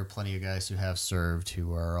 There are plenty of guys who have served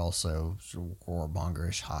who are also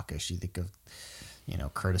warmongerish, hawkish. You think of,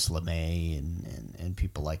 Curtis LeMay and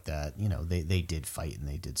people like that. They did fight and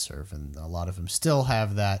they did serve, and a lot of them still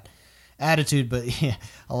have that attitude. But yeah,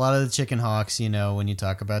 a lot of the chicken hawks, when you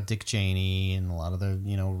talk about Dick Cheney and a lot of the,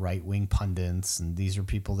 right-wing pundits, and these are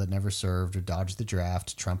people that never served or dodged the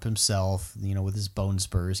draft. Trump himself, with his bone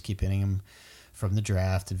spurs, keep hitting him from the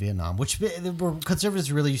draft in Vietnam, which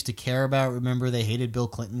conservatives really used to care about. Remember, they hated Bill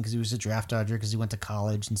Clinton because he was a draft dodger because he went to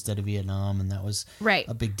college instead of Vietnam, and that was right.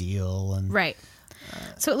 a big deal. And right.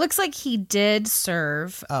 So it looks like he did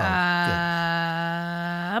serve. Oh, good.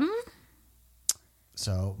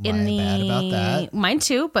 So my in bad about that. Mine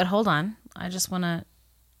too, but hold on. I just want to...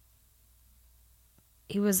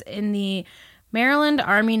 He was in the Maryland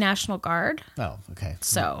Army National Guard. Oh, okay.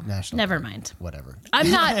 So National never Guard. mind. Whatever. I'm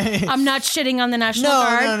not shitting on the National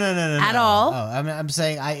Guard. No, at all. Oh, I'm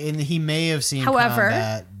saying and he may have seen However,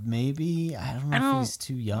 combat. Maybe I don't know if he's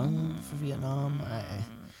too young for Vietnam.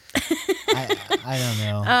 I don't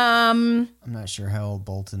know. I'm not sure how old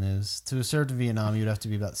Bolton is. To serve in Vietnam, you'd have to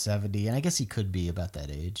be about 70, and I guess he could be about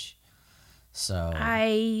that age. So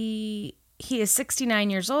he is 69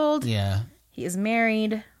 years old. Yeah. He is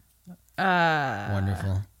married.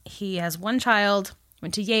 Wonderful. He has one child.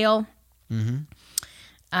 Went to Yale. Mm-hmm.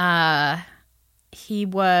 He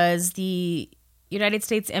was the United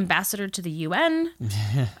States ambassador to the UN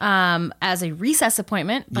as a recess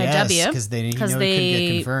appointment by W. because he couldn't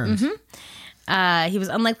get confirmed. Mm-hmm. He was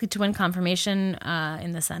unlikely to win confirmation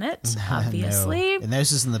in the Senate, obviously. No. And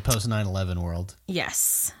this is in the post 9/11 world.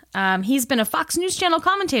 Yes. He's been a Fox News Channel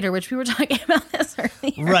commentator, which we were talking about this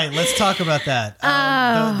earlier. Right. Let's talk about that.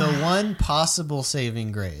 The one possible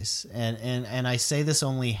saving grace, and I say this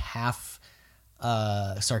only half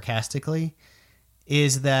sarcastically,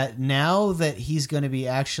 is that now that he's going to be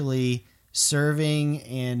actually serving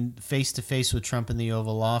and face to face with Trump in the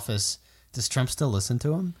Oval Office, does Trump still listen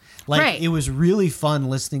to him? Right. It was really fun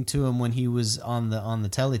listening to him when he was on the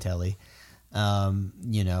telly.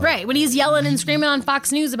 Right, when he's yelling and screaming on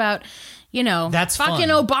Fox News about, that's fucking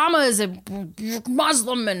fun. Obama is a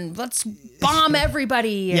Muslim and let's bomb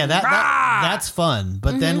everybody. Yeah, and that's fun.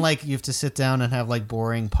 But then you have to sit down and have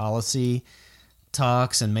boring policy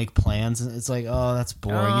talks and make plans. It's like, oh, that's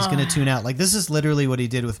boring. He's going to tune out. This is literally what he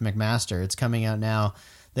did with McMaster. It's coming out now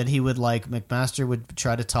that he would McMaster would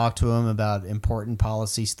try to talk to him about important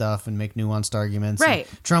policy stuff and make nuanced arguments. Right.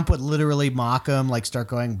 And Trump would literally mock him, start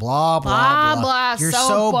going blah, blah, blah. blah. You're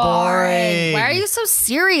so boring. Why are you so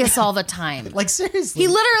serious all the time? Seriously. He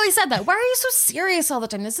literally said that. Why are you so serious all the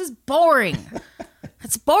time? This is boring.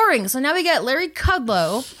 It's boring. So now we got Larry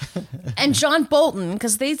Kudlow and John Bolton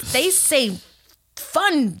because they say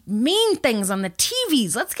fun, mean things on the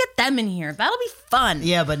TVs. Let's get them in here. That'll be fun.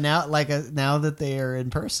 Yeah, but now, now that they are in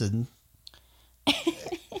person,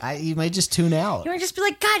 you might just tune out. You might just be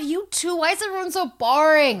like, God, you two. Why is everyone so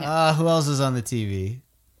boring? Who else is on the TV?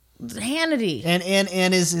 Hannity.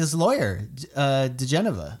 And his lawyer,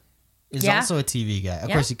 DeGeneva, is Yeah. also a TV guy. Of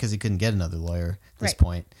Yeah. course, because he couldn't get another lawyer at this Right.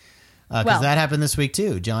 point. Because Well- that happened this week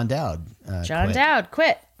too. John Dowd. John quit. Dowd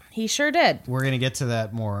quit. He sure did. We're gonna get to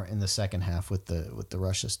that more in the second half with the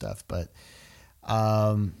Russia stuff, but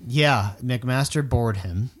McMaster bored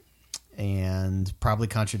him and probably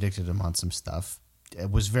contradicted him on some stuff. It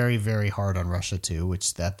was very, very hard on Russia too,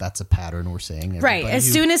 which that's a pattern we're seeing. Right. As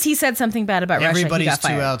soon as he said something bad about Russia, he everybody's got too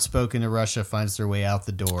fired. outspoken to Russia finds their way out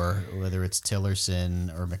the door, whether it's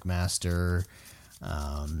Tillerson or McMaster.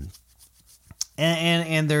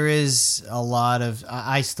 And there is a lot of.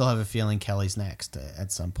 I still have a feeling Kelly's next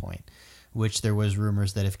at some point. Which there was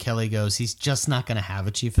rumors that if Kelly goes, he's just not going to have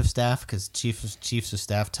a chief of staff because chiefs of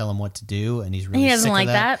staff tell him what to do, and he's really He doesn't sick like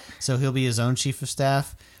of that. that. So he'll be his own chief of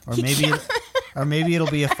staff, or maybe it'll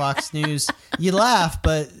be a Fox News. You laugh,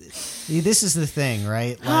 but this is the thing,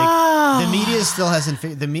 right? Like the media still hasn't.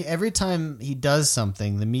 Every time he does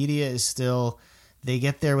something, the media is still. They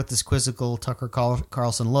get there with this quizzical Tucker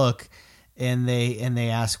Carlson look, and they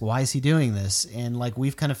ask, why is he doing this? And like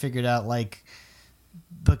we've kind of figured out, like.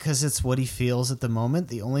 Because it's what he feels at the moment.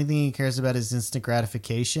 The only thing he cares about is instant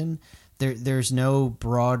gratification. There's no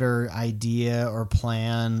broader idea or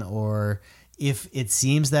plan, or if it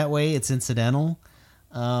seems that way, it's incidental.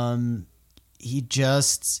 He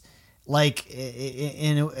just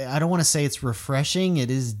and I don't want to say it's refreshing.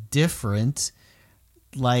 It is different.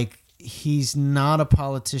 Like he's not a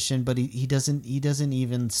politician, but he doesn't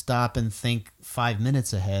even stop and think 5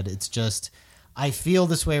 minutes ahead. It's just. I feel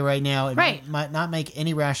this way right now. It Right. might not make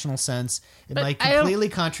any rational sense. It But might I don't- completely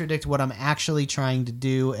contradict what I'm actually trying to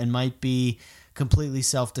do and might be completely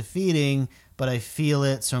self-defeating, but I feel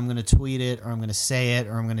it, so I'm going to tweet it or I'm going to say it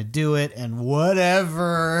or I'm going to do it and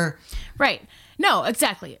whatever. Right. No,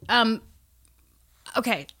 exactly.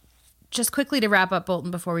 Okay. Just quickly to wrap up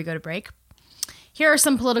Bolton before we go to break. Here are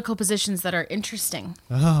some political positions that are interesting.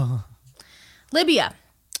 Oh. Libya.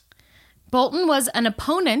 Bolton was an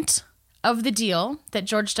opponent of the deal that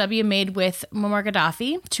George W. made with Muammar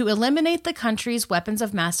Gaddafi to eliminate the country's weapons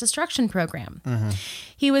of mass destruction program.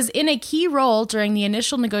 He was in a key role during the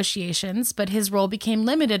initial negotiations, but his role became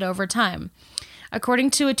limited over time. According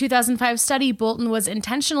to a 2005 study, Bolton was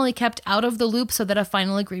intentionally kept out of the loop so that a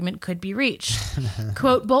final agreement could be reached.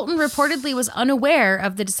 Quote, Bolton reportedly was unaware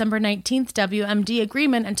of the December 19th WMD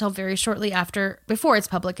agreement until very shortly before its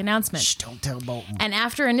public announcement. Shh, don't tell Bolton. And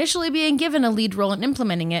after initially being given a lead role in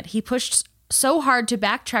implementing it, he pushed so hard to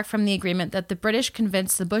backtrack from the agreement that the British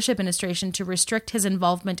convinced the Bush administration to restrict his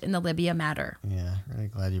involvement in the Libya matter. Yeah, really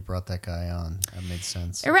glad you brought that guy on. That made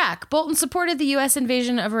sense. Iraq. Bolton supported the U.S.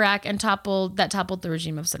 invasion of Iraq and toppled the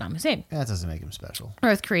regime of Saddam Hussein. That doesn't make him special.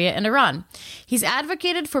 North Korea and Iran. He's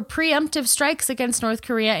advocated for preemptive strikes against North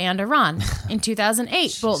Korea and Iran. In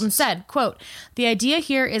 2008, Bolton said, quote, the idea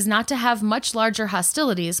here is not to have much larger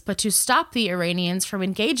hostilities, but to stop the Iranians from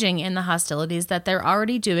engaging in the hostilities that they're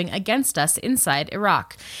already doing against us inside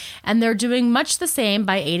Iraq. And they're doing much the same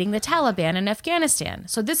by aiding the Taliban in Afghanistan.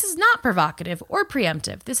 So this is not provocative or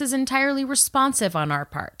preemptive. This is entirely responsive on our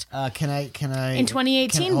part. Can I? In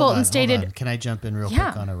 2018, hold Bolton on. stated- Can I jump in real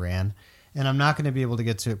Yeah. quick on Iran? And I'm not going to be able to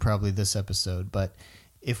get to it probably this episode, but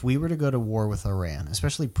if we were to go to war with Iran,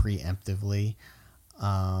 especially preemptively,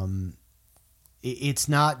 it's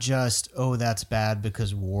not just, oh, that's bad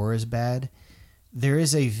because war is bad. There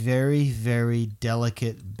is a very, very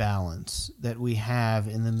delicate balance that we have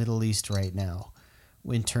in the Middle East right now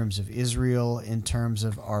in terms of Israel, in terms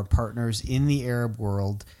of our partners in the Arab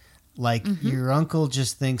world. Like, your uncle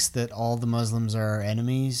just thinks that all the Muslims are our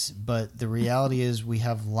enemies, but the reality is we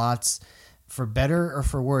have lots, for better or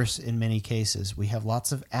for worse in many cases, we have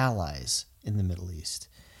lots of allies in the Middle East.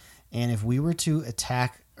 And if we were to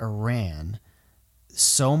attack Iran,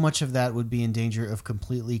 so much of that would be in danger of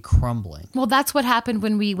completely crumbling. Well, that's what happened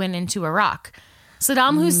when we went into Iraq.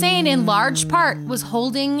 Saddam Hussein, in large part, was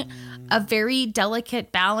holding a very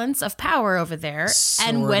delicate balance of power over there.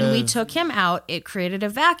 And when we took him out, it created a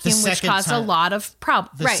vacuum, which second caused a time- lot of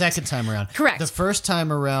problems. The second time around. Correct. The first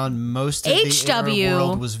time around, most of the HW Arab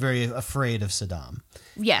world was very afraid of Saddam.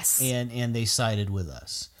 Yes. And they sided with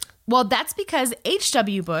us. Well, that's because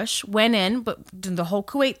H.W. Bush went in, but the whole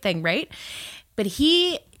Kuwait thing, right? But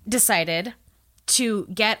he decided to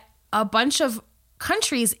get a bunch of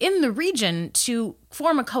countries in the region to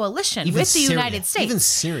form a coalition Even with the Syria. United States. Even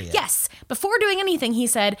Syria. Yes. Before doing anything, he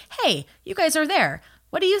said, hey, you guys are there.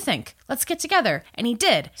 What do you think? Let's get together. And he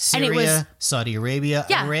did. Syria, and it was, Saudi Arabia,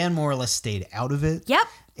 Yeah. Iran more or less stayed out of it. Yep.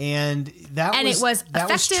 And that and was it was that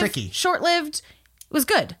was effective, tricky. short-lived. It was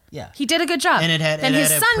good. Yeah. He did a good job. And it had- then it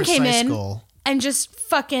his had a son came precise in goal. and just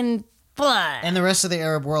fucking And the rest of the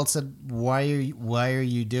Arab world said, why are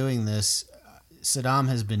you doing this? Saddam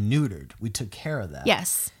has been neutered. We took care of that.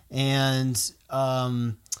 Yes. And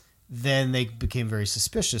then they became very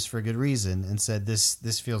suspicious for a good reason and said,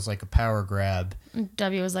 this feels like a power grab.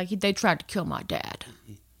 W was like, they tried to kill my dad.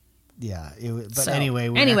 Yeah. But So, anyway,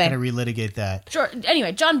 we're not going to relitigate that. Sure.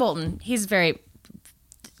 Anyway, John Bolton, he's very...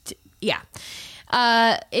 Yeah.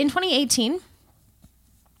 In 2018...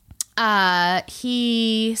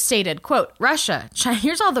 he stated, quote, Russia, China,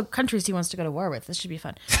 here's all the countries he wants to go to war with. This should be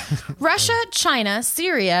fun. Russia, China,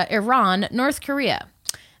 Syria, Iran, North Korea.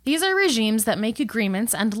 These are regimes that make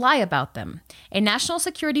agreements and lie about them. A national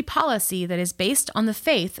security policy that is based on the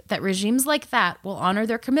faith that regimes like that will honor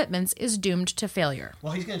their commitments is doomed to failure.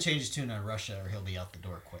 Well, he's going to change his tune on Russia or he'll be out the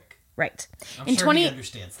door quick. Right. I'm sure he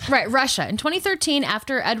understands that. Right, Russia. In 2013,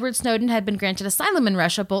 after Edward Snowden had been granted asylum in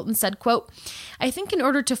Russia, Bolton said, quote, I think in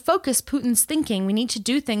order to focus Putin's thinking, we need to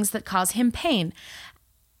do things that cause him pain.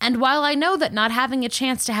 And while I know that not having a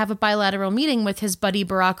chance to have a bilateral meeting with his buddy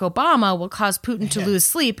Barack Obama will cause Putin to lose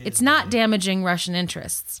sleep, it's not damaging Russian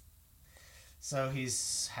interests. So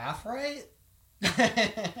he's half right?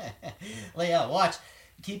 Well, yeah, watch.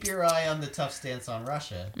 Keep your eye on the tough stance on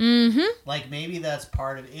Russia. Mm-hmm. Like, maybe that's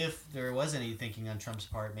part of, if there was any thinking on Trump's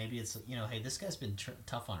part, maybe it's, hey, this guy's been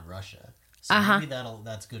tough on Russia. So maybe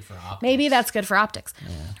that's good for optics. Maybe that's good for optics. Yeah.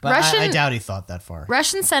 But I doubt he thought that far.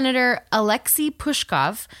 Russian Senator Alexei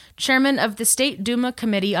Pushkov, chairman of the State Duma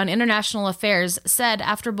Committee on International Affairs, said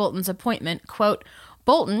after Bolton's appointment, quote,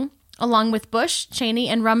 Bolton, along with Bush, Cheney,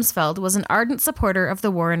 and Rumsfeld, was an ardent supporter of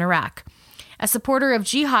the war in Iraq. A supporter of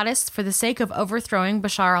jihadists for the sake of overthrowing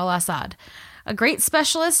Bashar al-Assad. A great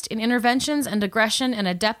specialist in interventions and aggression and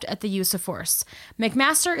adept at the use of force.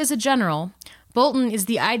 McMaster is a general. Bolton is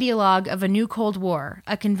the ideologue of a new Cold War,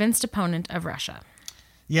 a convinced opponent of Russia.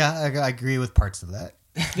 Yeah, I agree with parts of that.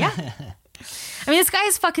 Yeah. I mean, this guy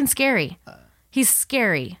is fucking scary. He's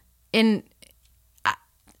scary in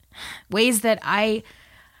ways that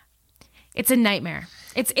it's a nightmare.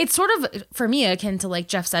 It's sort of, for me, akin to like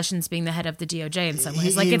Jeff Sessions being the head of the DOJ in some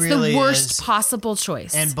ways. Like, it's really the worst possible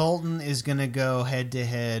choice. And Bolton is going to go head to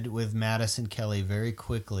head with Madison Kelly very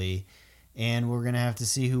quickly, and we're going to have to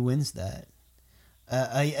see who wins that.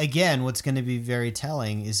 Again, what's going to be very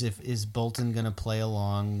telling is Bolton going to play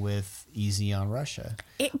along with easy on Russia?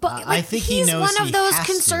 I think he's one of those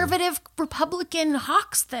conservative Republican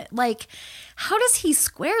hawks that, like, how does he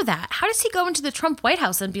square that? How does he go into the Trump White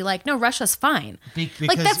House and be like, no, Russia's fine?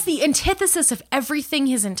 Like, that's the antithesis of everything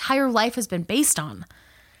his entire life has been based on.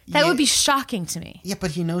 That would be shocking to me. Yeah,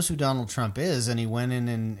 but he knows who Donald Trump is, and he went in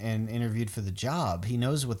and interviewed for the job. He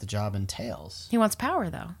knows what the job entails. He wants power,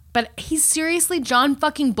 though. But John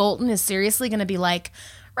fucking Bolton is seriously going to be like,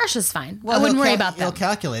 Russia's fine. Well, I wouldn't worry about that. He'll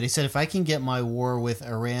calculate. He said, if I can get my war with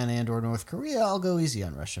Iran and or North Korea, I'll go easy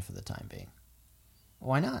on Russia for the time being.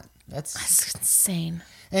 Why not? That's insane.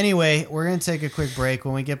 Anyway, we're going to take a quick break.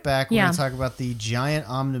 When we get back, we're going to talk about the giant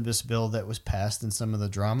omnibus bill that was passed and some of the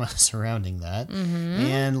drama surrounding that. Mm-hmm.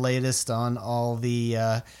 And latest on all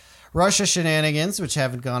the Russia shenanigans, which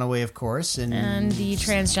haven't gone away, of course. And the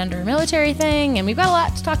transgender military thing. And we've got a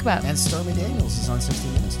lot to talk about. And Stormy Daniels is on 60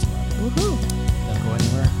 Minutes tomorrow. Woohoo. Don't go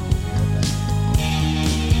anywhere.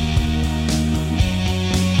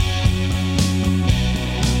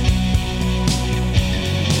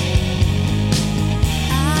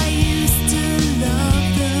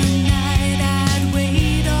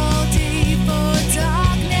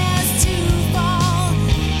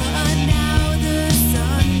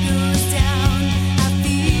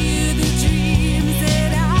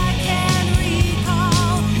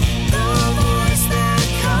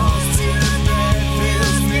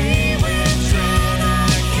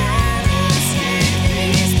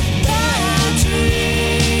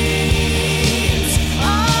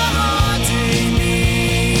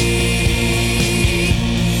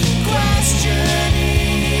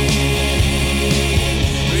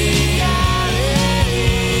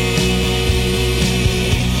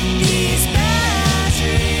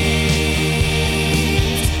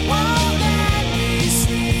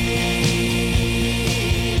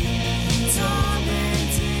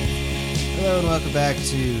 Back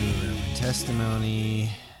to Testimony.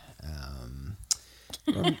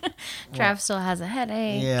 Trav still has a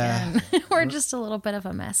headache. Yeah. And we're just a little bit of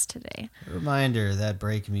a mess today. Reminder that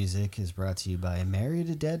break music is brought to you by Married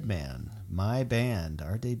a Dead Man, my band.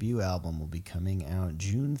 Our debut album will be coming out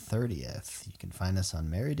June 30th. You can find us on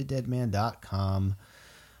marriedatodeadman.com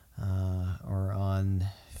or on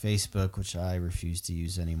Facebook, which I refuse to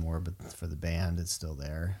use anymore, but for the band, it's still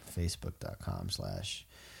there.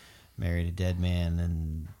 Facebook.com/Married a Dead Man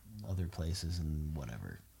and other places and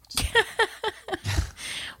whatever.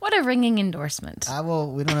 What a ringing endorsement.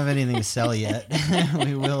 We don't have anything to sell yet.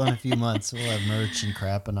 We will in a few months. We'll have merch and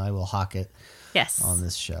crap, and I will hawk it Yes. on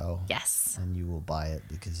this show. Yes. And you will buy it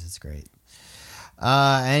because it's great.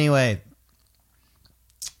 Anyway,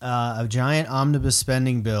 a giant omnibus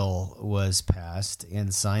spending bill was passed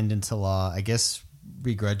and signed into law, I guess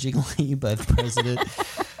begrudgingly, by the president,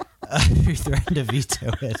 who threatened to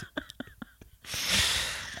veto it.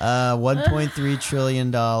 $1.3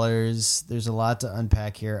 trillion. There's a lot to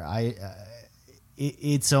unpack here.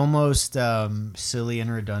 It's almost silly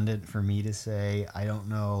and redundant for me to say I don't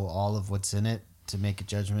know all of what's in it to make a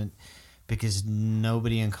judgment, because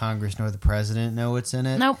nobody in Congress nor the president know what's in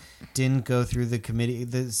it. Nope. Didn't go through the committee.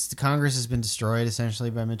 The Congress has been destroyed essentially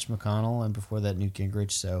by Mitch McConnell, and before that Newt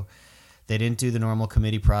Gingrich. So they didn't do the normal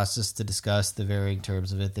committee process to discuss the varying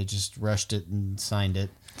terms of it. They just rushed it and signed it.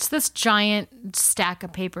 It's this giant stack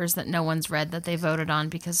of papers that no one's read that they voted on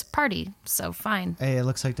because party. So fine. Hey, it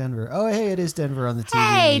looks like Denver. Oh, hey, it is Denver on the TV.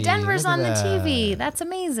 Hey, Denver's Look on the at TV. that. That's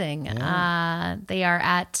amazing. Yeah. They are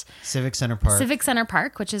at Civic Center Park. Civic Center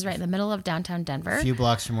Park, which is right in the middle of downtown Denver. A few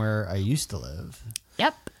blocks from where I used to live.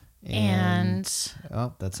 Yep. And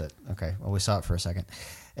oh, that's it. Okay. Well, we saw it for a second.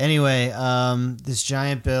 Anyway, this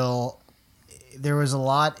giant bill, there was a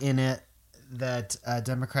lot in it that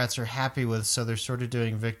Democrats are happy with, so they're sort of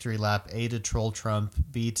doing victory lap, A, to troll Trump,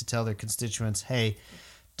 B, to tell their constituents, hey,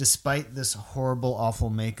 despite this horrible, awful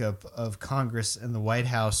makeup of Congress and the White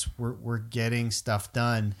House, we're getting stuff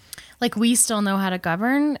done. like we still know how to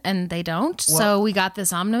govern and they don't. Well, so we got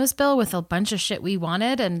this omnibus bill with a bunch of shit we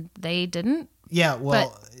wanted and they didn't. Yeah,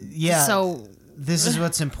 well, yeah. So this is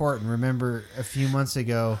what's important. Remember, a few months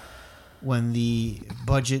ago, when the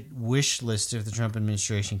budget wish list of the Trump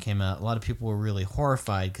administration came out, a lot of people were really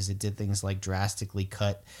horrified because it did things like drastically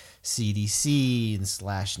cut CDC and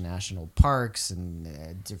slash national parks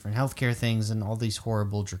and different healthcare things and all these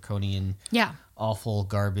horrible, draconian, awful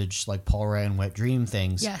garbage like Paul Ryan wet dream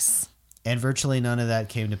things. Yes. And virtually none of that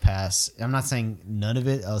came to pass. I'm not saying none of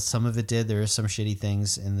it. Some of it did. There are some shitty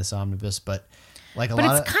things in this omnibus, but like a lot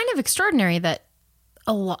of... But it's kind of extraordinary that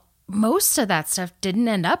most of that stuff didn't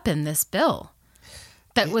end up in this bill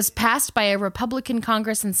that was passed by a Republican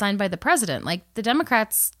Congress and signed by the president. Like the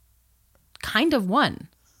Democrats kind of won.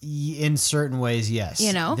 In certain ways, yes.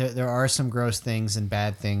 You know? There are some gross things and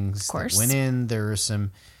bad things that went in. There are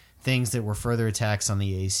some things that were further attacks on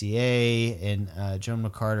the ACA, and Joan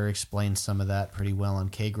McCarter explained some of that pretty well on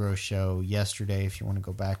K-Gro's show yesterday, if you want to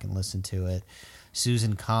go back and listen to it.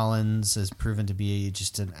 Susan Collins has proven to be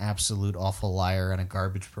just an absolute awful liar and a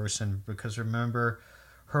garbage person, because remember,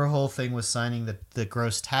 her whole thing was signing the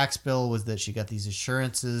gross tax bill was that she got these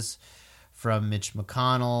assurances from Mitch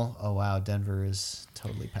McConnell. Oh, wow, Denver is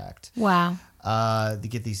totally packed. Wow. To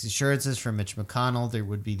get these assurances from Mitch McConnell, there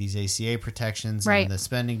would be these ACA protections in the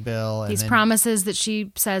spending bill. These promises that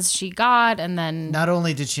she says she got, and then... Not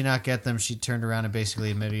only did she not get them, she turned around and basically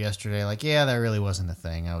admitted yesterday, like, yeah, that really wasn't a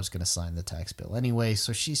thing. I was going to sign the tax bill anyway,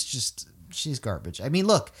 so she's garbage. I mean,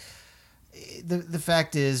 look, the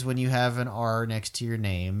fact is, when you have an R next to your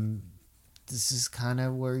name, this is kind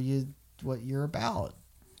of what you're about.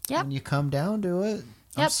 Yep. When you come down to it,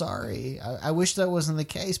 I'm sorry. I wish that wasn't the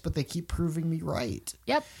case, but they keep proving me right.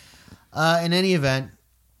 Yep. In any event.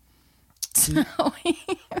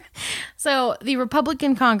 So the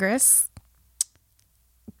Republican Congress,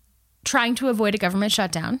 trying to avoid a government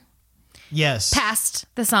shutdown, yes, passed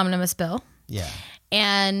this omnibus bill. Yeah.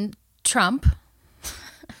 And Trump...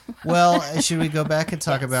 Well, should we go back and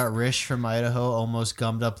talk about Risch from Idaho almost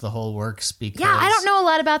gummed up the whole works because... Yeah, I don't know a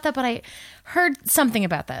lot about that, but I heard something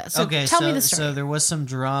about that. So tell me the story. So there was some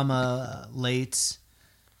drama late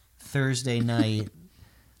Thursday night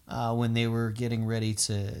when they were getting ready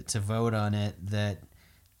to vote on it that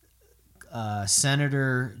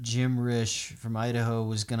Senator Jim Risch from Idaho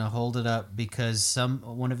was going to hold it up because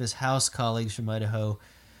one of his House colleagues from Idaho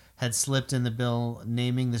had slipped in the bill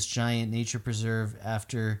naming this giant nature preserve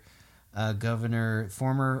after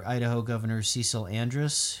former Idaho Governor Cecil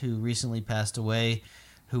Andrus, who recently passed away,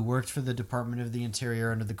 who worked for the Department of the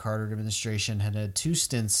Interior under the Carter administration, had 2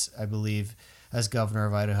 stints, I believe, as governor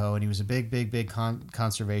of Idaho, and he was a big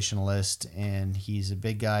conservationalist, and he's a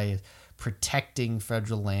big guy protecting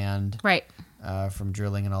federal land from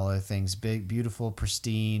drilling and all other things. Big, beautiful,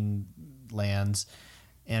 pristine lands.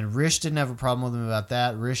 And Risch didn't have a problem with him about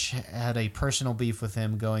that. Risch had a personal beef with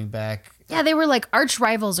him going back. Yeah, they were like arch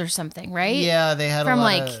rivals or something, right? Yeah, they had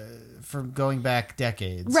from going back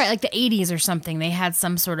decades. Right, like the 80s or something. They had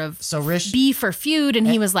some sort of Risch, beef or feud, and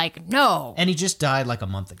he was like, no. And he just died like a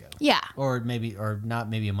month ago. Yeah. Or not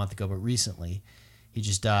maybe a month ago, but recently. He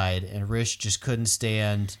just died, and Risch just couldn't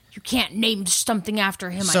stand. You can't name something after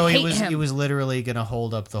him. So I hate him. he was literally going to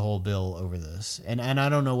hold up the whole bill over this, and I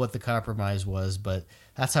don't know what the compromise was, but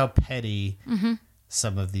that's how petty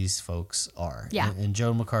some of these folks are. Yeah. And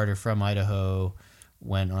Joe McCarter from Idaho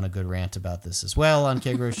went on a good rant about this as well on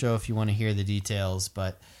Kegro Show if you want to hear the details.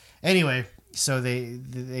 But anyway, so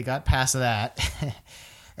they got past that,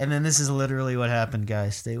 and then this is literally what happened,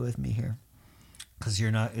 guys. Stay with me here. Because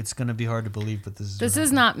it's going to be hard to believe, but this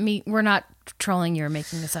is not me. We're not trolling you or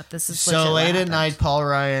making this up. This is so late at night. Paul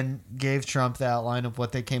Ryan gave Trump the outline of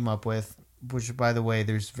what they came up with, which, by the way,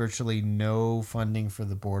 there's virtually no funding for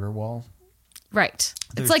the border wall. Right.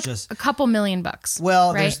 There's it's like just a couple $1,000,000.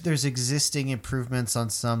 Well, right? there's existing improvements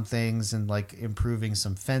on some things and like improving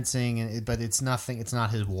some fencing, but it's nothing. It's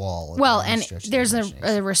not his wall. Well, and there's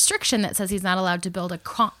a restriction that says he's not allowed to build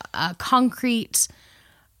a concrete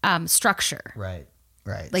structure. Right.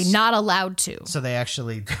 Right. Like not allowed to. So they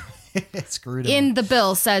actually screwed him. In the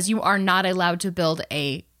bill says you are not allowed to build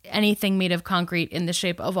anything made of concrete in the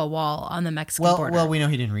shape of a wall on the Mexican border. Well, we know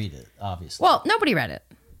he didn't read it, obviously. Well, nobody read it.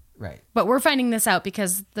 Right. But we're finding this out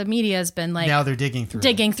because the media has been like now they're digging through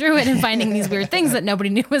it and finding these weird things that nobody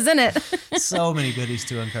knew was in it. So many goodies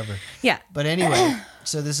to uncover. Yeah. But anyway,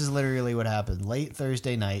 so this is literally what happened. Late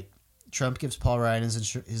Thursday night, Trump gives Paul Ryan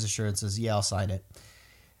his assurances. Yeah, I'll sign it.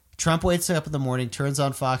 Trump wakes up in the morning, turns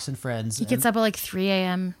on Fox and Friends. He gets up at like 3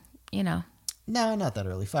 a.m., No, not that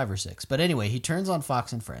early, 5 or 6. But anyway, he turns on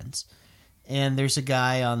Fox and Friends. And there's a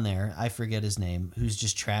guy on there, I forget his name, who's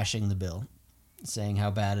just trashing the bill, saying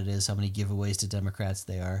how bad it is, how many giveaways to Democrats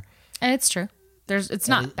they are. And it's true. It's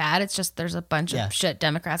not bad. It's just there's a bunch of shit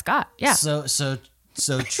Democrats got. Yeah. So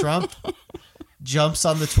Trump jumps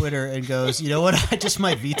on the Twitter and goes, you know what? I just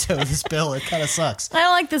might veto this bill. It kind of sucks. I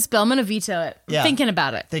don't like this bill. I'm going to veto it. Yeah. Thinking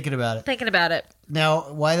about it. Thinking about it.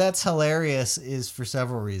 Now, why that's hilarious is for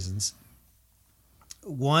several reasons.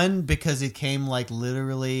 One, because it came like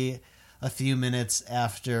literally a few minutes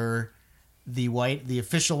after the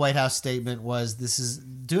official White House statement was this is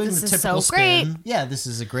doing the typical spin. Great. Yeah, this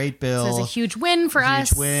is a great bill. This is a huge win for us.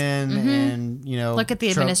 Huge win, and look at the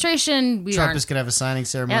administration. Trump is going to have a signing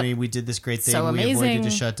ceremony. Yep. We did this great thing. So amazing. We avoided the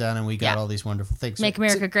shutdown, and we got all these wonderful things. Make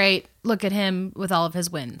America great. Look at him with all of his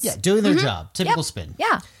wins. Yeah, doing their job. Typical spin.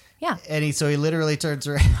 Yeah. Yeah. And he literally turns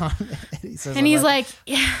around and he says, he's like, fuck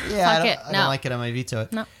I don't like it. I might veto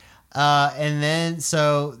it. No. And then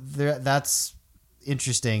that's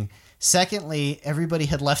interesting. Secondly, everybody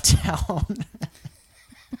had left town.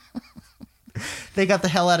 They got the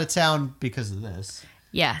hell out of town because of this.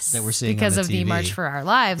 Yes. That we're seeing because on of the the March for Our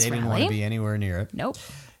Lives They didn't rally. want to be anywhere near it. Nope.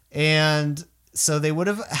 And so they would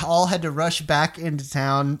have all had to rush back into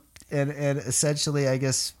town and essentially, I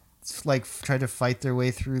guess, like try to fight their way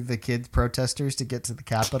through the kid protesters to get to the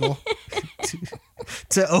Capitol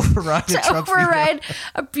to override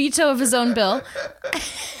a veto of his own bill.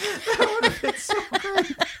 That would have been so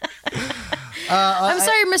great. I'm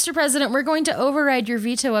sorry, Mr. President. We're going to override your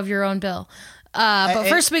veto of your own bill. But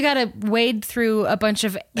first, we got to wade through a bunch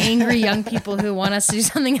of angry young people who want us to do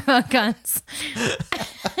something about guns.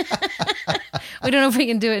 We don't know if we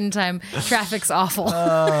can do it in time. Traffic's awful.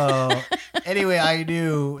 Anyway, I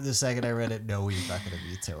knew the second I read it, no, he's not going to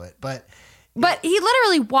veto it. But he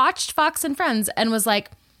literally watched Fox and Friends and was like,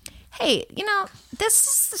 hey,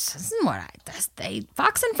 this isn't what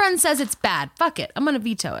Fox and Friends says it's bad. Fuck it. I'm going to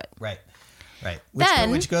veto it. Right.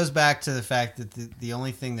 Which goes back to the fact that the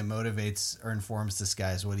only thing that motivates or informs this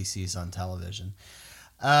guy is what he sees on television.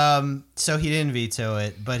 So he didn't veto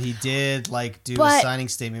it, but he did do a signing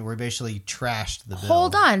statement where he basically trashed the bill.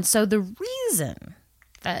 Hold on. So the reason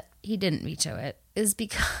that he didn't veto it is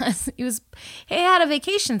because he had a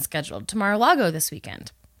vacation scheduled to Mar-a-Lago this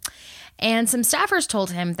weekend. And some staffers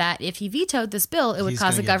told him that if he vetoed this bill, it would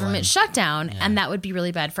cause a government shutdown, and that would be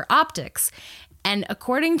really bad for optics. And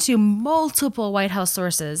according to multiple White House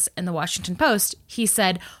sources in the Washington Post, he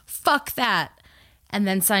said, fuck that, and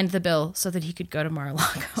then signed the bill so that he could go to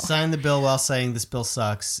Mar-a-Lago. Signed the bill while saying this bill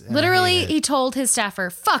sucks. Literally, he told his staffer,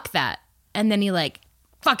 fuck that. And then he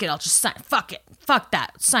fuck it, I'll just sign. Fuck it. Fuck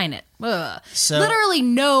that. Sign it. So, literally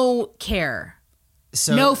no care.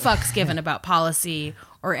 No fucks given about policy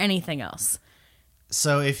or anything else.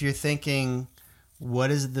 So if you're thinking, what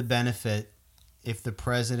is the benefit if the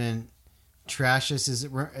president trashes his...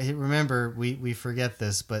 Remember, we forget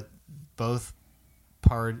this, but both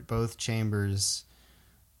chambers...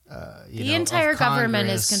 the entire government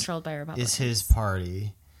is controlled by Republicans. Is his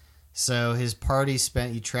party. So his party he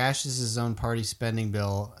trashes his own party spending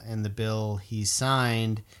bill and the bill he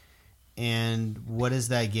signed, and what does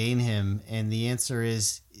that gain him? And the answer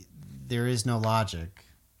is there is no logic.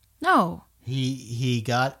 No. He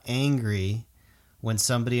got angry when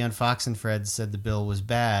somebody on Fox and Friends said the bill was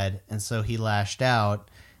bad, and so he lashed out,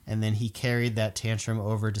 and then he carried that tantrum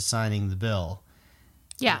over to signing the bill.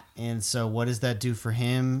 Yeah. And so what does that do for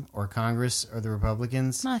him or Congress or the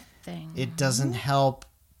Republicans? Nothing. It doesn't help,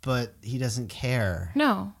 but he doesn't care.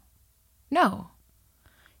 No.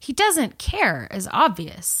 He doesn't care is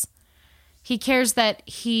obvious. He cares that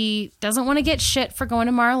he doesn't want to get shit for going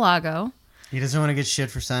to Mar-a-Lago. He doesn't want to get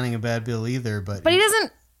shit for signing a bad bill either, but he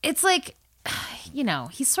doesn't, it's like,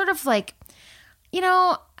 he's sort of like,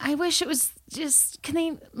 I wish it was just,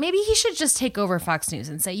 maybe he should just take over Fox News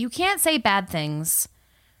and say, you can't say bad things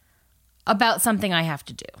about something I have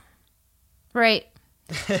to do. Right?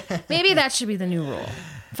 Maybe that should be the new rule.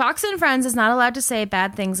 Fox and Friends is not allowed to say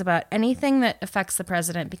bad things about anything that affects the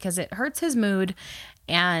president because it hurts his mood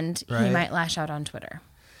and he might lash out on Twitter.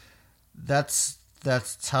 That's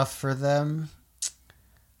tough for them.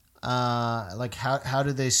 Like how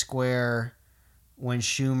do they square when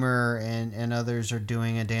Schumer and others are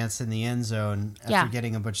doing a dance in the end zone after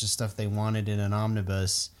getting a bunch of stuff they wanted in an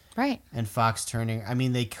omnibus? Right. And Fox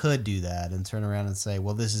they could do that and turn around and say,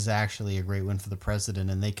 well, this is actually a great win for the president,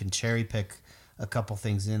 and they can cherry pick a couple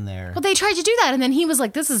things in there. Well, they tried to do that, and then he was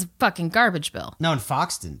like, this is fucking garbage bill. No, and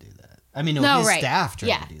Fox didn't do that. His staff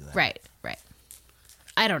tried to do that. Right.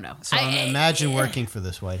 I don't know. So imagine working for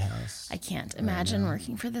this White House. I can't imagine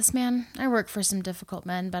working for this man. I work for some difficult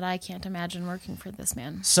men, but I can't imagine working for this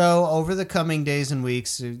man. So over the coming days and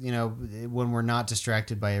weeks, when we're not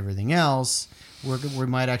distracted by everything else, we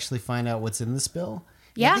might actually find out what's in this bill.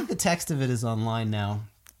 Yeah. I think the text of it is online now.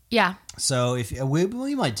 Yeah. So if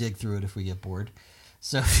we might dig through it if we get bored.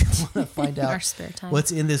 So if you want to find out our spare time.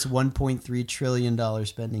 What's in this $1.3 trillion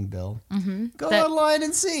spending bill, go online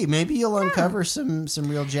and see. Maybe you'll uncover some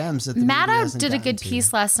real gems that the media Maddow hasn't did a good gotten to.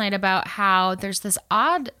 piece last night about how there's this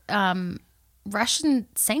odd Russian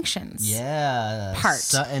sanctions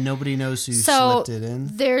part. And nobody knows who slipped it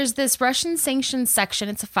in. There's this Russian sanctions section.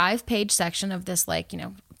 It's a 5-page section of this,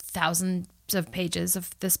 thousands of pages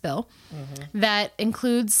of this bill that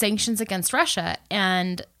includes sanctions against Russia.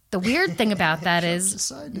 And the weird thing about that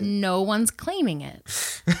is no one's claiming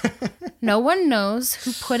it. No one knows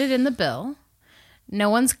who put it in the bill. No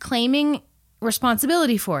one's claiming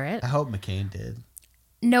responsibility for it. I hope McCain did.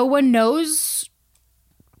 No one knows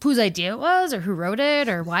whose idea it was or who wrote it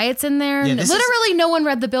or why it's in there. Yeah, literally no one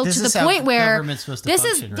read the bill to the point where government's supposed to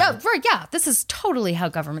function, right? This is totally how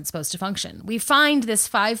government's supposed to function. We find this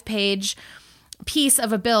 5-page piece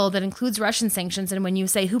of a bill that includes Russian sanctions, and when you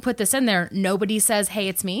say who put this in there, nobody says, hey,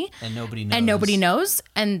 it's me, and nobody knows,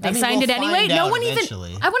 and they signed it anyway. No one eventually.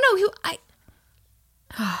 even I want to know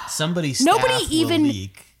who somebody's staff nobody even will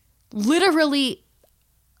leak. Literally,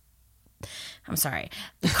 I'm sorry,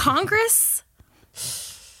 the Congress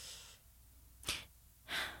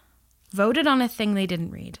voted on a thing they didn't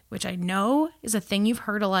read, which I know is a thing you've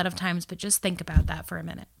heard a lot of times, but just think about that for a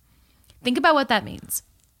minute. Think about what that means.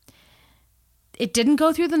 It didn't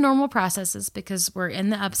go through the normal processes because we're in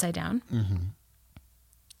the upside down. Mm-hmm.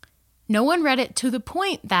 No one read it to the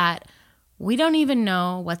point that we don't even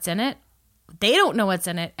know what's in it. They don't know what's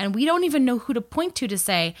in it. And we don't even know who to point to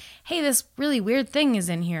say, hey, this really weird thing is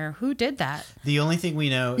in here. Who did that? The only thing we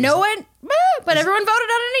know is but everyone voted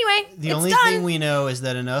on it anyway. The only thing we know is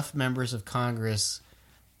that enough members of Congress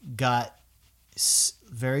got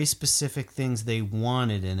very specific things they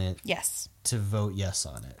wanted in it. Yes. To vote yes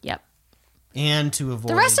on it. Yep. And to avoid...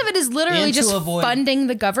 The rest of it is literally just funding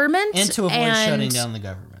the government. And to avoid shutting down the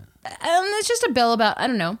government. It's just a bill about, I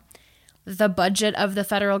don't know, the budget of the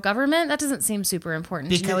federal government. That doesn't seem super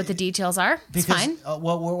important to know what the details are. It's fine.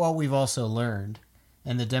 What we've also learned,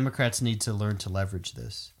 and the Democrats need to learn to leverage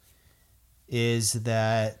this, is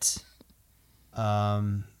that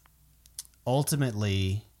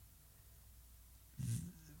ultimately...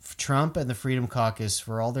 Trump and the Freedom Caucus,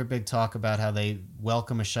 for all their big talk about how they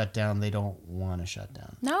welcome a shutdown, they don't want a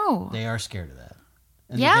shutdown. No. They are scared of that.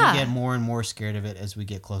 And they're going to get more and more scared of it as we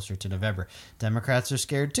get closer to November. Democrats are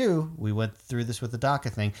scared too. We went through this with the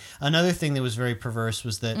DACA thing. Another thing that was very perverse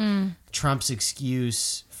was that Trump's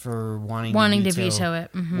excuse for wanting to veto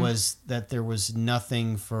it was that there was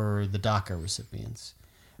nothing for the DACA recipients.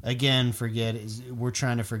 Again, we're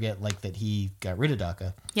trying to forget that he got rid of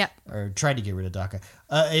DACA. Yep. Or tried to get rid of DACA.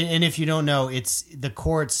 And if you don't know, it's the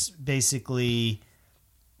courts basically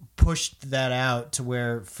pushed that out to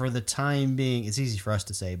where for the time being, it's easy for us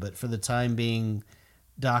to say, but for the time being,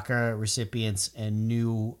 DACA recipients and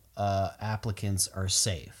new applicants are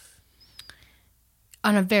safe.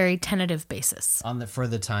 On a very tentative basis. For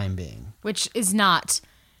the time being. Which is not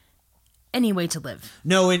any way to live.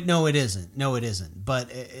 No, it isn't. No, it isn't. But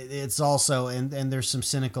it's also, and there's some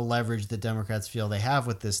cynical leverage that Democrats feel they have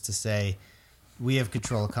with this to say, we have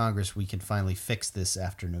control of Congress. We can finally fix this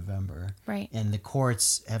after November. Right. And the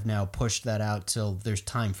courts have now pushed that out till there's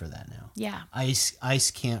time for that now. Yeah.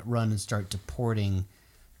 ICE can't run and start deporting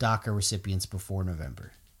DACA recipients before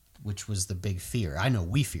November, which was the big fear. I know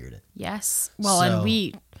we feared it. Yes. Well, and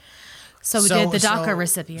we... So did the DACA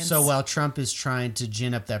recipients. So while Trump is trying to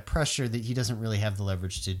gin up that pressure, that he doesn't really have the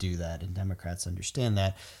leverage to do that, and Democrats understand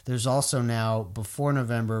that. There's also now, before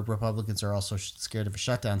November, Republicans are also scared of a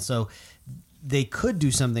shutdown. So they could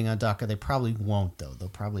do something on DACA. They probably won't, though. They'll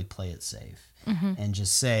probably play it safe and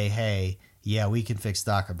just say, hey, yeah, we can fix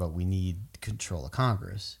DACA, but we need control of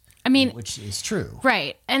Congress. I mean, which is true.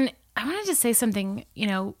 Right. And I wanted to say something. You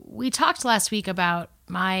know, we talked last week about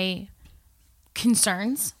my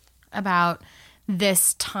concerns about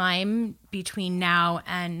this time between now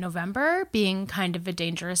and November being kind of a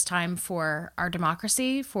dangerous time for our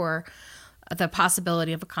democracy, for the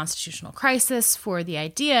possibility of a constitutional crisis, for the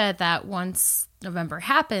idea that once November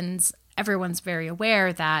happens, everyone's very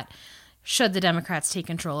aware that should the Democrats take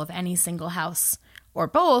control of any single house or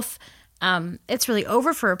both, it's really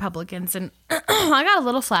over for Republicans. And I got a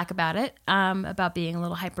little flack about it, about being a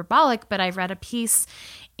little hyperbolic, but I read a piece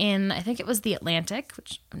in, I think it was The Atlantic,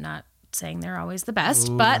 which I'm not saying they're always the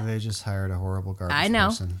best, but they just hired a horrible garbage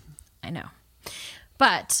person. I know.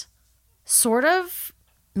 But sort of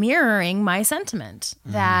mirroring my sentiment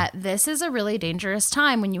that this is a really dangerous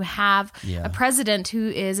time when you have a president who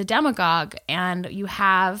is a demagogue and you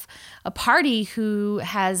have a party who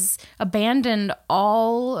has abandoned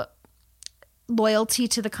all loyalty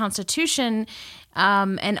to the Constitution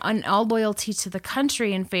and all loyalty to the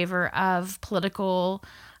country in favor of political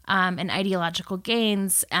and ideological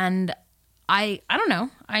gains. And I don't know.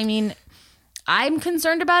 I mean, I'm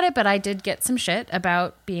concerned about it, but I did get some shit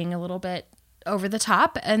about being a little bit over the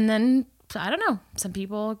top. And then, I don't know, some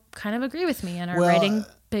people kind of agree with me and are writing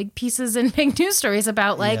big pieces and big news stories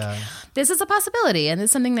about this is a possibility and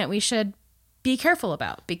it's something that we should be careful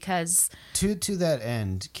about, because to that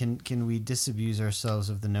end, can we disabuse ourselves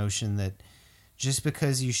of the notion that just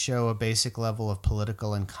because you show a basic level of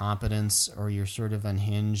political incompetence or you're sort of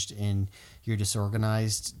unhinged and you're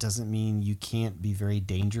disorganized doesn't mean you can't be very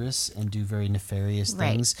dangerous and do very nefarious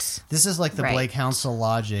things. This is like the Blake Council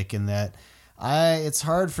logic in that it's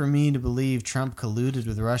hard for me to believe Trump colluded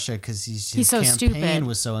with Russia because his so campaign stupid.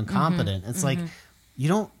 was so incompetent. It's like, you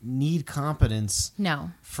don't need competence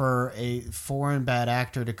for a foreign bad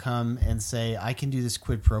actor to come and say, I can do this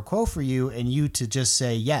quid pro quo for you, and you to just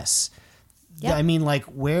say yes. Yep. I mean, like,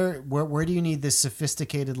 where do you need this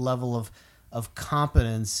sophisticated level of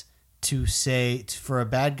competence to say, for a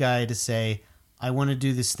bad guy to say, I want to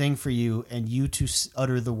do this thing for you, and you to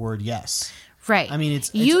utter the word yes? Right. I mean,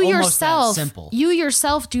 it's you almost yourself, that simple. You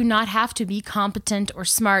yourself do not have to be competent or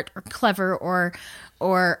smart or clever or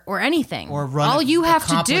anything. Or run all you have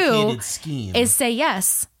to do scheme. is say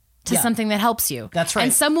yes to something that helps you. That's right.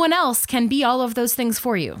 And someone else can be all of those things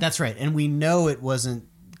for you. That's right. And we know it wasn't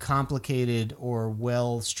complicated or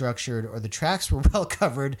well structured, or the tracks were well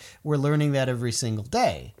covered. We're learning that every single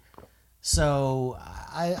day. So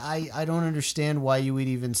I don't understand why you would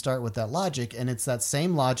even start with that logic. And it's that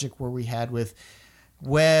same logic where we had with,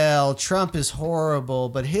 well, Trump is horrible,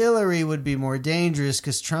 but Hillary would be more dangerous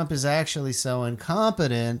because Trump is actually so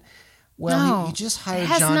incompetent. Well, he just hired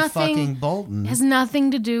John fucking Bolton. It has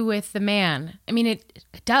nothing to do with the man. I mean, it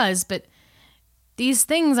does, but these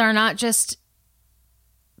things are not just...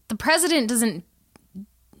 The president doesn't...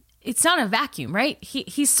 It's not a vacuum, right?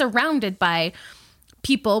 He's surrounded by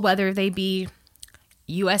people, whether they be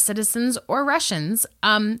U.S. citizens or Russians,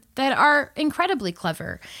 that are incredibly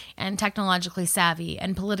clever and technologically savvy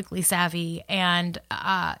and politically savvy and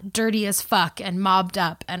dirty as fuck and mobbed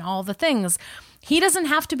up and all the things. He doesn't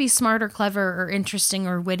have to be smart or clever or interesting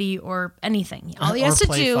or witty or anything. All he has to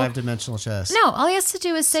do... five-dimensional chess. No, all he has to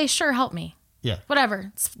do is say, sure, help me. Yeah.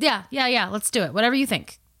 Whatever. Yeah, let's do it. Whatever you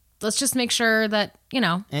think. Let's just make sure that,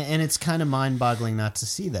 And it's kind of mind-boggling not to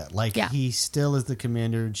see that. Like, he still is the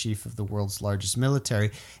commander-in-chief of the world's largest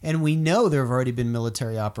military. And we know there have already been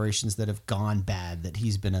military operations that have gone bad that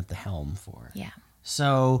he's been at the helm for. Yeah.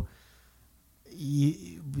 So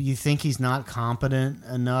you think he's not competent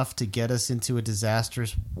enough to get us into a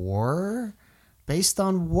disastrous war? Based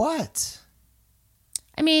on what?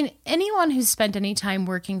 I mean, anyone who's spent any time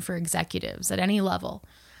working for executives at any level,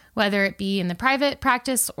 whether it be in the private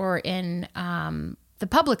practice or in the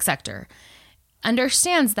public sector,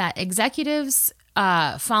 understands that executives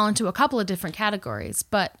fall into a couple of different categories,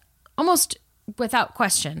 but almost without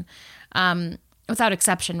question, without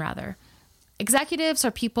exception rather, executives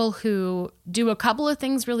are people who do a couple of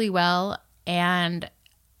things really well, and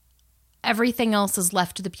everything else is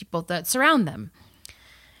left to the people that surround them.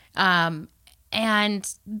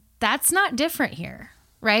 And that's not different here,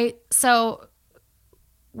 right? So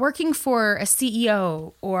working for a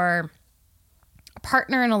CEO or a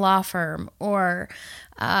partner in a law firm or,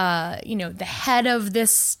 the head of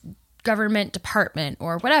this government department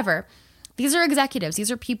or whatever, these are executives.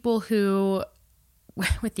 These are people who,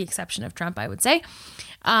 with the exception of Trump, I would say,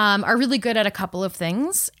 are really good at a couple of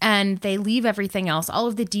things, and they leave everything else, all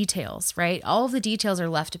of the details, right? All of the details are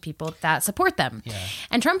left to people that support them. Yeah.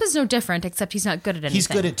 And Trump is no different, except he's not good at anything. He's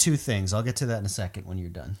good at two things. I'll get to that in a second when you're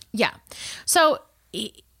done. Yeah. So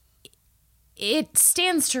it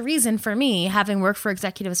stands to reason for me, having worked for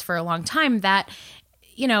executives for a long time, that,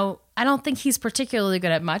 I don't think he's particularly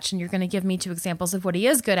good at much, and you're going to give me two examples of what he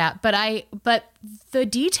is good at, but the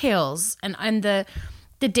details and the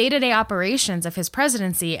day-to-day operations of his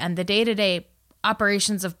presidency and the day-to-day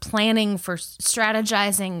operations of planning for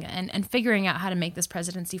strategizing and figuring out how to make this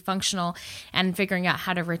presidency functional and figuring out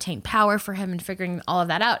how to retain power for him and figuring all of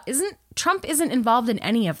that out, Trump isn't involved in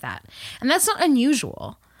any of that. And that's not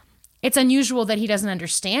unusual. It's unusual that he doesn't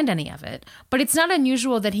understand any of it, but it's not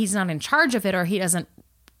unusual that he's not in charge of it or he's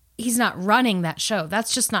not running that show.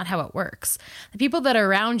 That's just not how it works. The people that are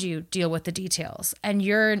around you deal with the details, and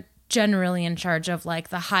you're generally in charge of like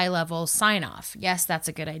the high level sign off. Yes, that's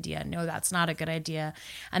a good idea. No, that's not a good idea.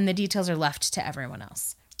 And the details are left to everyone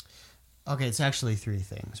else. Okay, it's actually three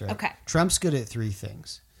things, right? Okay. Trump's good at three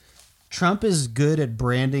things. Trump is good at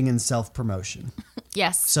branding and self-promotion.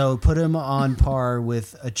 Yes. So put him on par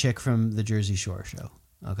with a chick from the Jersey Shore show,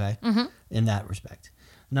 okay? Mm-hmm. In that respect.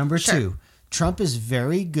 Number two, Trump is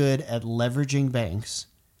very good at leveraging banks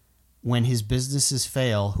when his businesses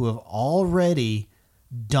fail, who have already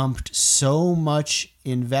dumped so much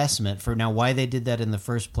investment for now. Why they did that in the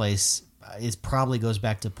first place is probably goes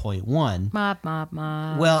back to point one.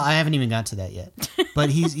 Well, I haven't even got to that yet, but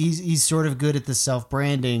he's sort of good at the self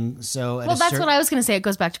branding. So that's what I was going to say. It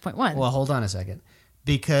goes back to point one. Well, hold on a second,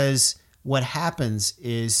 because what happens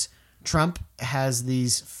is Trump has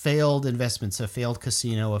these failed investments: a failed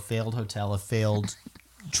casino, a failed hotel, a failed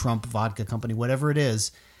Trump vodka company, whatever it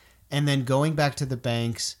is, and then going back to the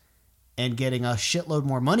banks and getting a shitload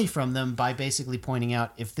more money from them by basically pointing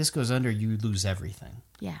out, if this goes under, you lose everything.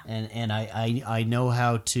 Yeah. And I know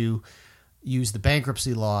how to use the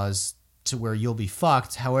bankruptcy laws to where you'll be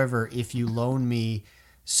fucked. However, if you loan me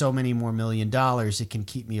so many more $1 million, it can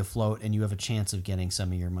keep me afloat and you have a chance of getting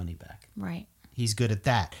some of your money back. Right. He's good at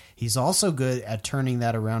that. He's also good at turning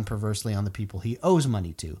that around perversely on the people he owes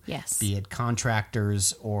money to. Yes. Be it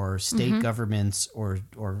contractors or state governments or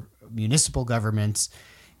municipal governments,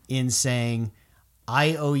 in saying,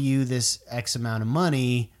 I owe you this X amount of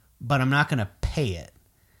money, but I'm not going to pay it.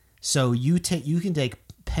 So you can take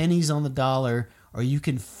pennies on the dollar, or you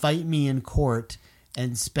can fight me in court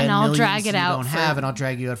and spend millions drag it you out don't have, and I'll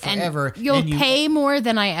drag you out forever. And you'll pay more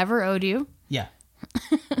than I ever owed you. Yeah.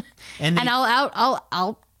 And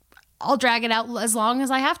I'll drag it out as long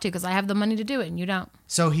as I have to, because I have the money to do it and you don't.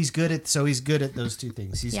 So he's good at those two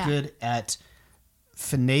things. He's good at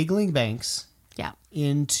finagling banks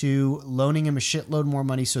into loaning him a shitload more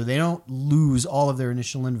money so they don't lose all of their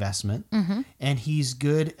initial investment. Mm-hmm. And he's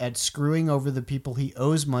good at screwing over the people he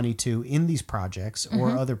owes money to in these projects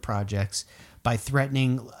or other projects by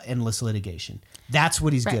threatening endless litigation. That's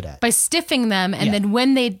what he's good at. By stiffing them, and then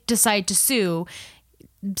when they decide to sue,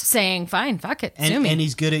 saying, fine, fuck it, sue me. And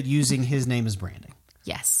he's good at using his name as branding.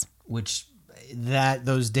 Yes. Which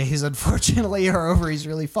those days unfortunately are over. He's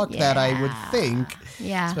really fucked that, I would think.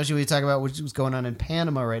 Yeah. Especially when you talk about what's going on in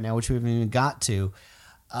Panama right now, which we haven't even got to.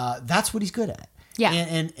 That's what he's good at. Yeah.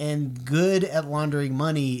 And good at laundering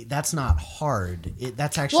money, that's not hard.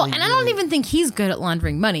 That's actually and I don't even think he's good at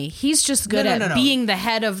laundering money. He's just good at being the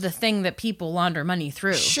head of the thing that people launder money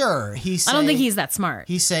through. Sure. I don't think he's that smart.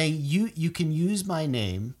 He's saying you can use my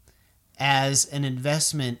name as an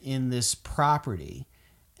investment in this property,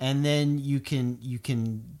 and then you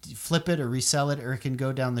can flip it or resell it, or it can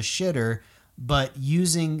go down the shitter. But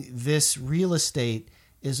using this real estate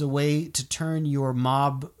is a way to turn your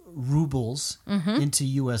mob rubles into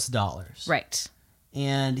U.S. dollars. Right.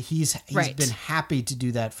 And he's been happy to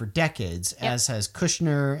do that for decades, as has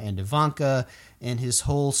Kushner and Ivanka and his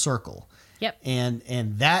whole circle. Yep.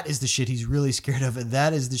 And that is the shit he's really scared of, and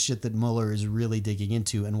that is the shit that Mueller is really digging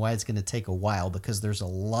into, and why it's going to take a while, because there's a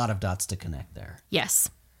lot of dots to connect there. Yes.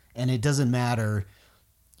 And it doesn't matter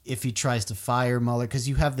if he tries to fire Mueller, because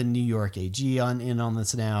you have the New York AG in on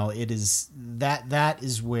this now. It is that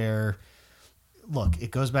is where look,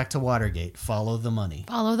 it goes back to Watergate. Follow the money.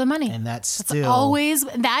 Follow the money. And that's always,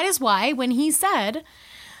 that is why when he said,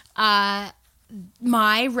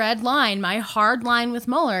 my red line, my hard line with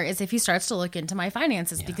Mueller is if he starts to look into my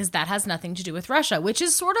finances, because that has nothing to do with Russia, which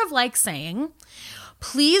is sort of like saying,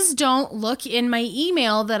 please don't look in my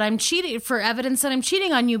email that I'm cheating for evidence that I'm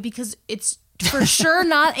cheating on you, because it's for sure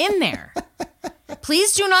not in there.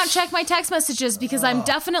 Please do not check my text messages, because I'm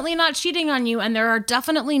definitely not cheating on you. And there are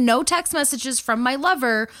definitely no text messages from my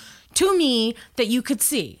lover to me that you could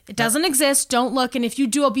see. It doesn't exist. Don't look. And if you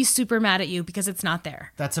do, I'll be super mad at you because it's not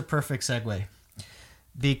there. That's a perfect segue.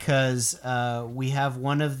 Because we have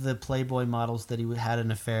one of the Playboy models that he had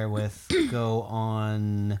an affair with go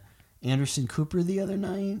on Anderson Cooper the other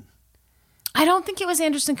night. I don't think it was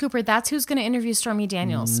Anderson Cooper. That's who's going to interview Stormy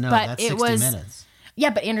Daniels. No, but that's it 60 was Minutes. Yeah,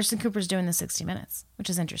 but Anderson Cooper's doing the 60 Minutes, which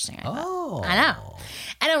is interesting. I know.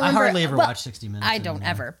 I don't remember. I hardly ever watch 60 Minutes. I don't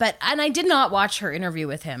ever. And I did not watch her interview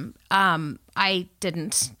with him. I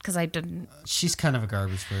didn't, because I didn't. She's kind of a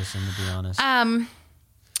garbage person, to be honest.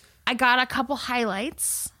 I got a couple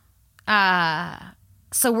highlights.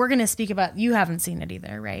 So we're going to speak about, you haven't seen it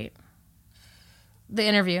either, right? The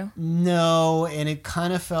interview. No, and it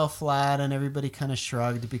kind of fell flat and everybody kind of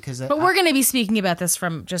shrugged because... But we're going to be speaking about this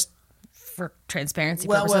from just for transparency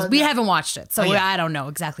purposes. We haven't watched it, so I don't know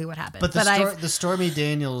exactly what happened. But the Stormy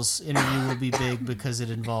Daniels interview will be big because it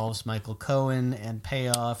involves Michael Cohen and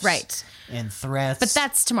payoffs. Right. And threats. But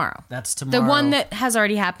that's tomorrow. That's tomorrow. The one that has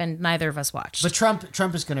already happened, neither of us watched. But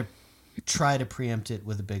Trump is going to try to preempt it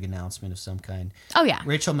with a big announcement of some kind. Oh yeah.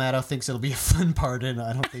 Rachel Maddow thinks it'll be a fun part, and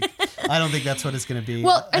I don't think that's what it's going to be.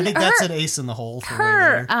 Well, I think that's an ace in the hole for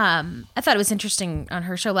her. I thought it was interesting on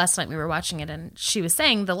her show last night. We were watching it, and she was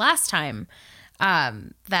saying the last time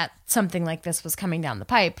that something like this was coming down the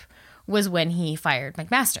pipe was when he fired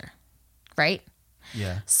McMaster, right?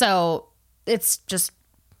 Yeah. So it's just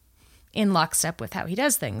in lockstep with how he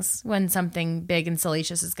does things. When something big and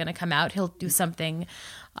salacious is going to come out, he'll do something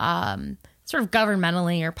sort of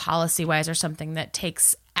governmentally or policy-wise or something that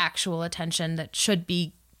takes actual attention that should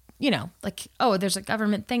be, like, oh, there's a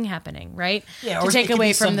government thing happening, right? Yeah, to or take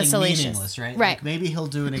away from the salacious. Meaningless, right? Right. Like maybe he'll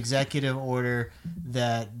do an executive order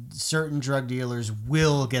that certain drug dealers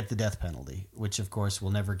will get the death penalty, which of course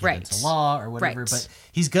will never get into law or whatever. Right. But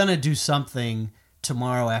he's going to do something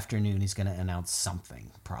tomorrow afternoon. He's going to announce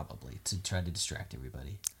something probably to try to distract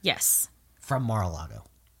everybody. Yes. From Mar-a-Lago.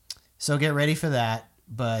 So get ready for that.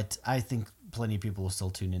 But I think plenty of people will still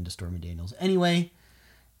tune into Stormy Daniels anyway.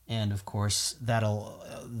 And of course,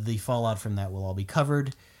 the fallout from that will all be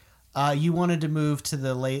covered. You wanted to move to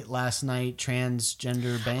the late last night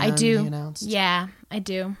transgender ban. I do. He announced? Yeah, I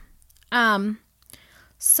do.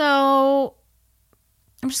 So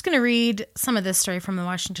I'm just going to read some of this story from the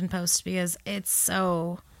Washington Post because it's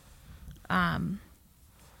so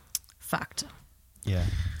fucked. Yeah.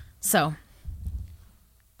 So,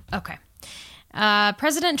 okay.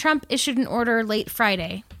 President Trump issued an order late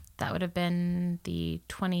Friday. That would have been the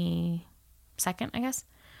 22nd, I guess.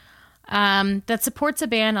 That supports a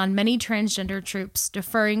ban on many transgender troops,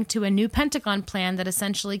 deferring to a new Pentagon plan that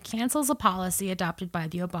essentially cancels a policy adopted by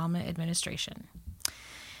the Obama administration.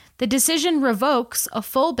 The decision revokes a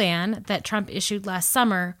full ban that Trump issued last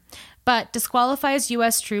summer, but disqualifies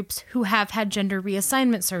U.S. troops who have had gender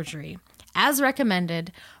reassignment surgery, as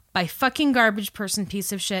recommended by fucking garbage person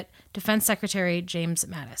piece of shit Defense Secretary James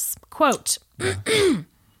Mattis. Quote,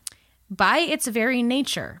 by its very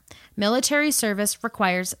nature, military service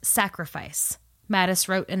requires sacrifice, Mattis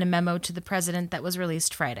wrote in a memo to the president that was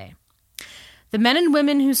released Friday. The men and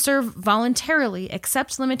women who serve voluntarily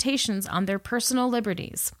accept limitations on their personal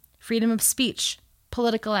liberties, freedom of speech,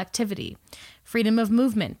 political activity, freedom of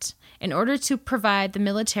movement, in order to provide the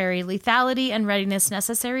military lethality and readiness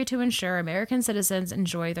necessary to ensure American citizens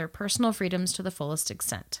enjoy their personal freedoms to the fullest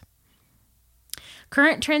extent.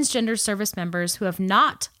 Current transgender service members who have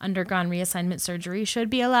not undergone reassignment surgery should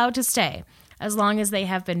be allowed to stay, as long as they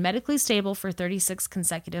have been medically stable for 36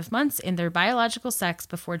 consecutive months in their biological sex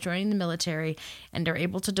before joining the military and are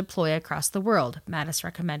able to deploy across the world, Mattis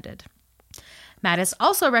recommended. Mattis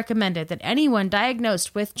also recommended that anyone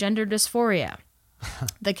diagnosed with gender dysphoria,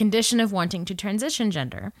 the condition of wanting to transition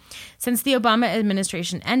gender, since the Obama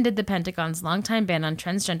administration ended the Pentagon's longtime ban on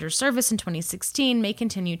transgender service in 2016, may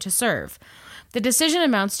continue to serve. The decision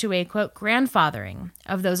amounts to a, quote, grandfathering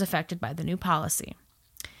of those affected by the new policy.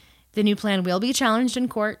 The new plan will be challenged in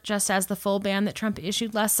court, just as the full ban that Trump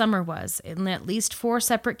issued last summer was, in at least 4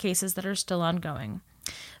 separate cases that are still ongoing.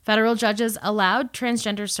 Federal judges allowed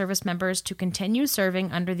transgender service members to continue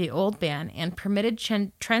serving under the old ban and permitted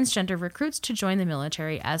transgender recruits to join the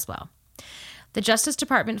military as well. The Justice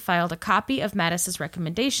Department filed a copy of Mattis's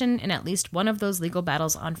recommendation in at least one of those legal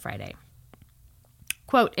battles on Friday.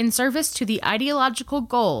 Quote, in service to the ideological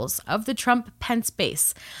goals of the Trump-Pence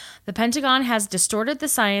base, the Pentagon has distorted the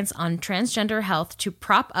science on transgender health to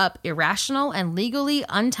prop up irrational and legally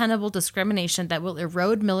untenable discrimination that will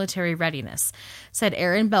erode military readiness, said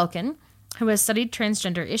Aaron Belkin, who has studied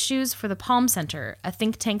transgender issues for the Palm Center, a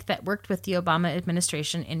think tank that worked with the Obama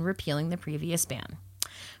administration in repealing the previous ban.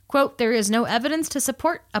 Quote, there is no evidence to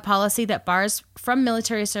support a policy that bars from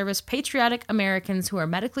military service patriotic Americans who are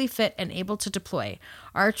medically fit and able to deploy.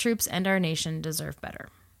 Our troops and our nation deserve better.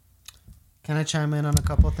 Can I chime in on a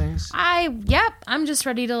couple of things? I'm just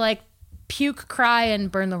ready to puke, cry,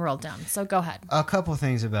 and burn the world down. So go ahead. A couple of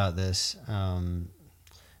things about this.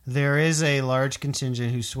 There is a large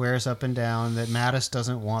contingent who swears up and down that Mattis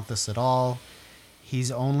doesn't want this at all.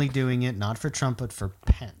 He's only doing it not for Trump, but for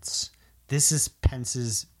Pence. This is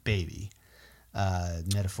Pence's baby,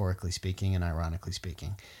 metaphorically speaking and ironically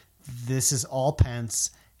speaking. This is all Pence,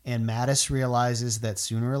 and Mattis realizes that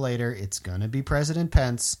sooner or later it's going to be President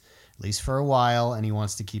Pence, at least for a while, and he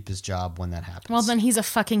wants to keep his job when that happens. Well, then he's a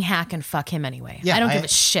fucking hack and fuck him anyway. Yeah, I don't give a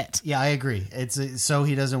shit. Yeah, I agree. So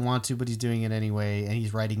he doesn't want to, but he's doing it anyway, and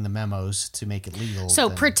he's writing the memos to make it legal. So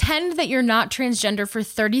pretend that you're not transgender for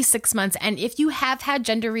 36 months, and if you have had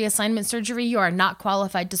gender reassignment surgery, you are not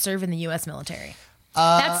qualified to serve in the U.S. military.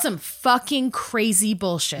 That's some fucking crazy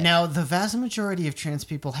bullshit. Now, the vast majority of trans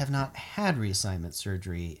people have not had reassignment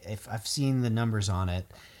surgery. If I've seen the numbers on it,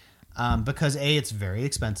 because A, it's very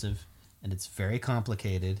expensive and it's very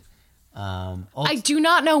complicated. I do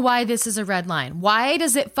not know why this is a red line. Why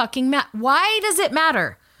does it fucking matter? Why does it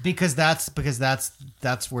matter? Because that's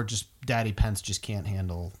where just Daddy Pence just can't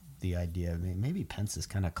handle the idea. I mean, maybe Pence is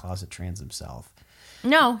kind of closet trans himself.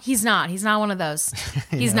 No, he's not. He's not one of those.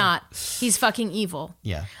 He's not. He's fucking evil.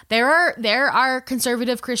 Yeah. There are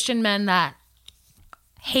conservative Christian men that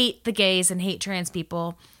hate the gays and hate trans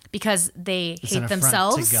people because they hate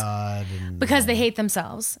themselves. To God because they hate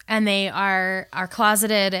themselves and they are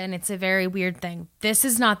closeted, and it's a very weird thing. This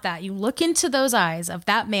is not that. You look into those eyes of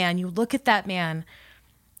that man, you look at that man,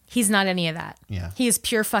 he's not any of that. Yeah. He is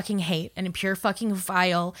pure fucking hate and pure fucking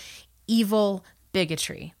vile, evil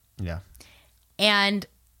bigotry. Yeah. And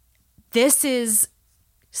this is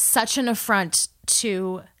such an affront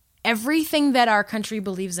to everything that our country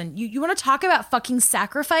believes in. You want to talk about fucking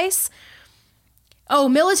sacrifice? Oh,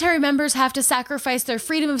 military members have to sacrifice their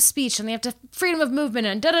freedom of speech and they have to freedom of movement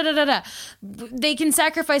and da-da-da-da-da. They can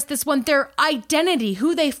sacrifice this one, their identity,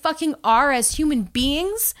 who they fucking are as human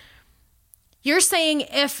beings. You're saying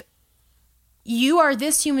if you are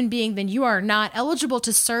this human being, then you are not eligible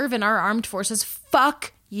to serve in our armed forces.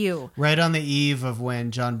 Fuck you. Right on the eve of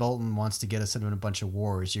when John Bolton wants to get us into a bunch of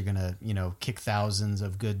wars, you're going to, kick thousands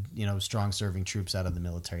of good, strong serving troops out of the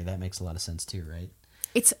military. That makes a lot of sense too, right?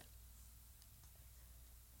 It's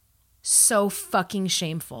so fucking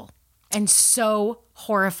shameful and so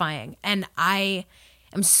horrifying. And I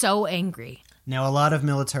am so angry. Now, a lot of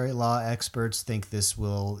military law experts think this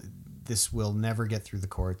will never get through the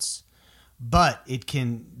courts. But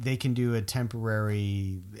they can do a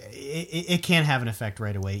temporary, it can have an effect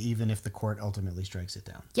right away, even if the court ultimately strikes it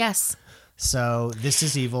down. Yes. So this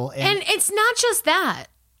is evil. And it's not just that,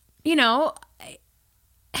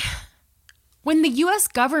 when the U.S.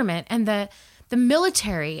 government and the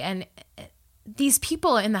military and these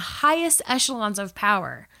people in the highest echelons of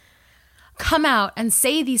power come out and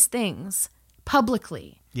say these things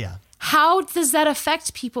publicly. Yeah. How does that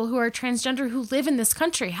affect people who are transgender who live in this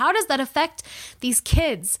country? How does that affect these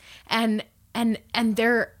kids and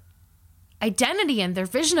their identity and their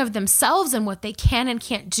vision of themselves and what they can and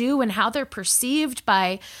can't do and how they're perceived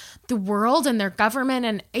by the world and their government?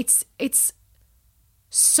 And it's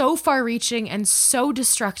so far-reaching and so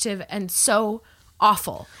destructive and so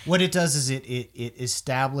awful. What it does is it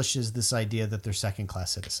establishes this idea that they're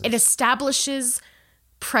second-class citizens. It establishes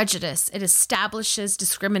prejudice. It establishes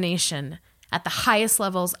discrimination at the highest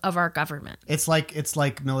levels of our government. It's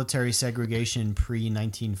like military segregation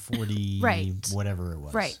pre-1940, right. Whatever it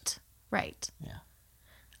was. Right. Yeah.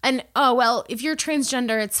 And, if you're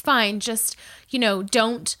transgender, it's fine. Just,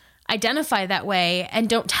 don't identify that way and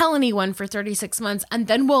don't tell anyone for 36 months, and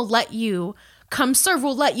then we'll let you come serve.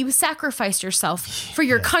 We'll let you sacrifice yourself for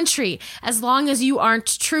your country as long as you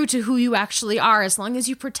aren't true to who you actually are, as long as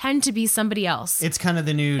you pretend to be somebody else. It's kind of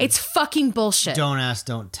the new... It's fucking bullshit. Don't ask,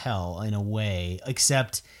 don't tell, in a way.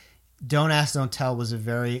 Except don't ask, don't tell was a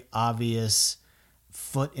very obvious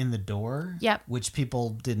foot in the door. Yep. Which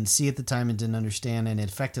people didn't see at the time and didn't understand, and it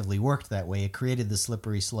effectively worked that way. It created the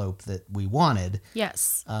slippery slope that we wanted.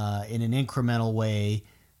 Yes. In an incremental way.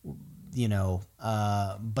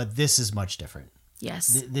 but this is much different.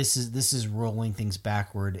 Yes. This is rolling things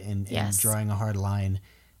backward and Yes. drawing a hard line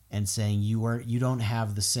and saying you don't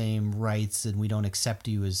have the same rights and we don't accept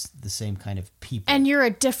you as the same kind of people. And you're a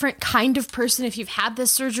different kind of person if you've had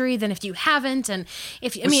this surgery than if you haven't. And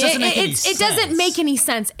it doesn't make any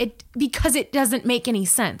sense. Because it doesn't make any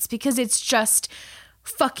sense. Because it's just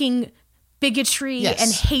fucking bigotry Yes.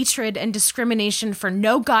 and hatred and discrimination for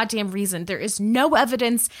no goddamn reason. There is no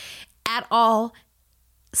evidence at all,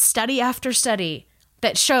 study after study,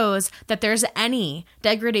 that shows that there's any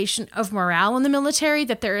degradation of morale in the military,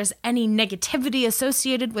 that there is any negativity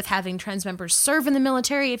associated with having trans members serve in the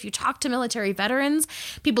military. If you talk to military veterans,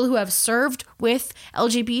 people who have served with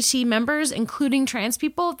LGBT members, including trans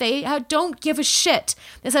people, they don't give a shit.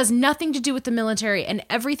 This has nothing to do with the military and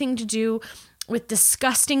everything to do with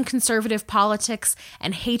disgusting conservative politics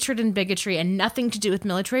and hatred and bigotry, and nothing to do with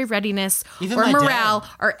military readiness or morale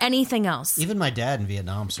or anything else. Even my dad in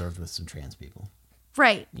Vietnam served with some trans people.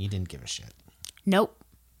 Right. He didn't give a shit. Nope.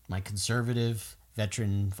 My conservative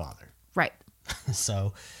veteran father. Right.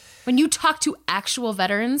 So when you talk to actual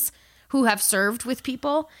veterans who have served with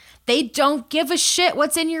people, they don't give a shit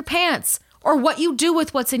what's in your pants or what you do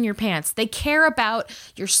with what's in your pants. They care about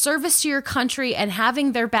your service to your country and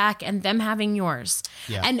having their back and them having yours.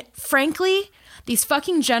 Yeah. And frankly, these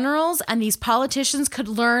fucking generals and these politicians could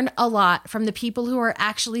learn a lot from the people who are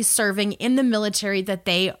actually serving in the military that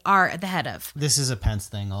they are at the head of. this is a Pence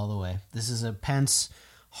thing all the way. This is a Pence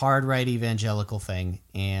hard right evangelical thing.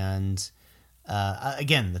 And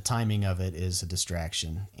again, the timing of it is a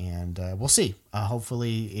distraction. And we'll see.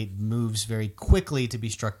 Hopefully it moves very quickly to be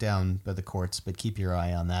struck down by the courts. But keep your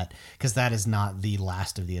eye on that, because that is not the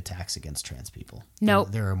last of the attacks against trans people. Nope.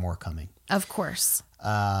 There are more coming. Of course.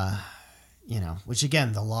 Which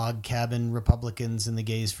again, the log cabin Republicans and the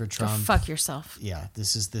gays for Go Trump. fuck yourself. Yeah,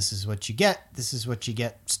 this is what you get. This is what you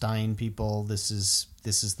get, Stein people. This is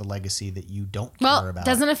the legacy that you don't care Well, about. it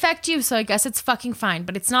doesn't affect you, so I guess it's fucking fine.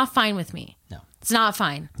 But it's not fine with me. No, It's not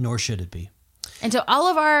fine. nor should it be. And to all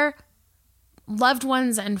of our loved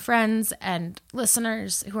ones and friends and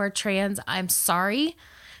listeners who are trans, I'm sorry.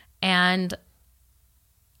 And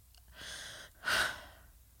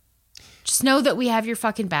just know that we have your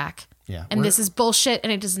fucking back. Yeah, And this is bullshit,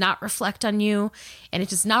 and it does not reflect on you, and it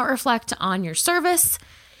does not reflect on your service.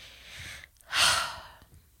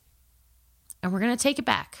 And we're going to take it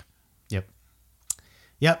back. Yep.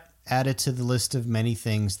 Add it to the list of many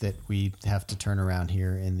things that we have to turn around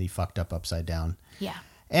here in the fucked up upside down. Yeah.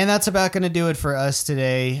 And that's about going to do it for us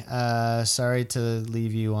today. Sorry to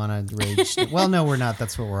leave you on a rage. Well, no, we're not.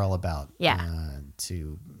 That's what we're all about. Yeah.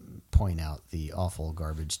 To point out the awful,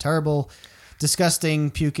 garbage, terrible,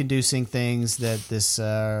 disgusting, puke-inducing things that this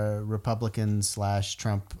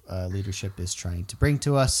Republican/Trump leadership is trying to bring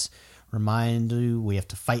to us. Remind you, we have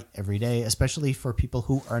to fight every day, especially for people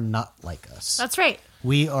who are not like us. That's right.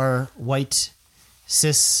 We are white,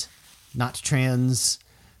 cis, not trans,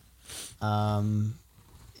 and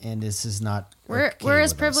this is not. We're okay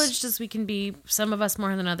as with privileged us. as we can be, some of us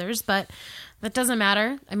more than others, but that doesn't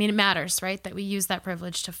matter. I mean, it matters, right? That we use that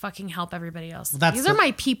privilege to fucking help everybody else. Well, These are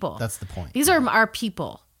my people. That's the point. These are our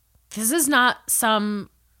people. This is not some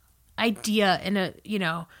idea in a,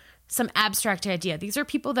 some abstract idea. These are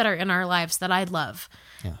people that are in our lives that I love.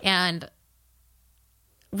 Yeah. And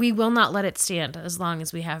we will not let it stand as long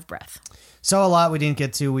as we have breath. So a lot we didn't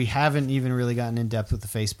get to. We haven't even really gotten in depth with the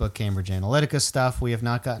Facebook Cambridge Analytica stuff. We have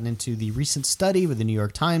not gotten into the recent study with the New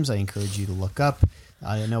York Times. I encourage you to look up.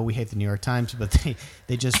 I know we hate the New York Times, but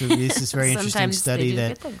they just released this very interesting Sometimes study they do that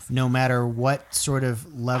good things. no matter what sort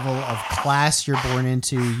of level of class you're born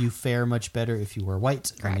into, you fare much better if you are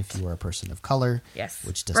white than if you are a person of color. Yes.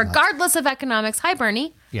 Which does not. Regardless of economics. Hi,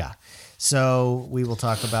 Bernie. Yeah. So we will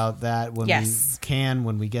talk about that when Yes. we can.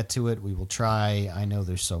 When we get to it, we will try. I know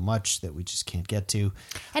there's so much that we just can't get to.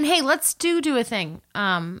 And hey, let's do a thing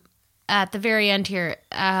at the very end here.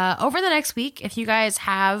 Over the next week, if you guys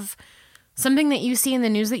have something that you see in the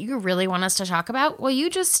news that you really want us to talk about, will you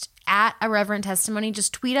just at Irreverent Testimony,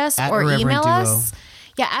 just tweet us At or Irreverent email Duo. us?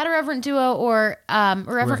 Yeah, at Irreverent Duo or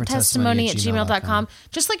irreverenttestimony@gmail.com.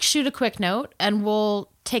 Just like shoot a quick note and we'll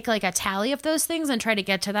take like a tally of those things and try to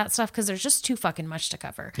get to that stuff because there's just too fucking much to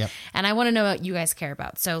cover. Yep. And I want to know what you guys care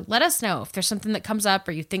about. So let us know if there's something that comes up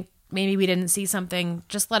or you think maybe we didn't see something.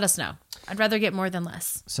 Just let us know. I'd rather get more than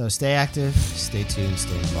less. So stay active, stay tuned,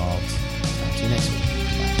 stay involved. Talk to you next week.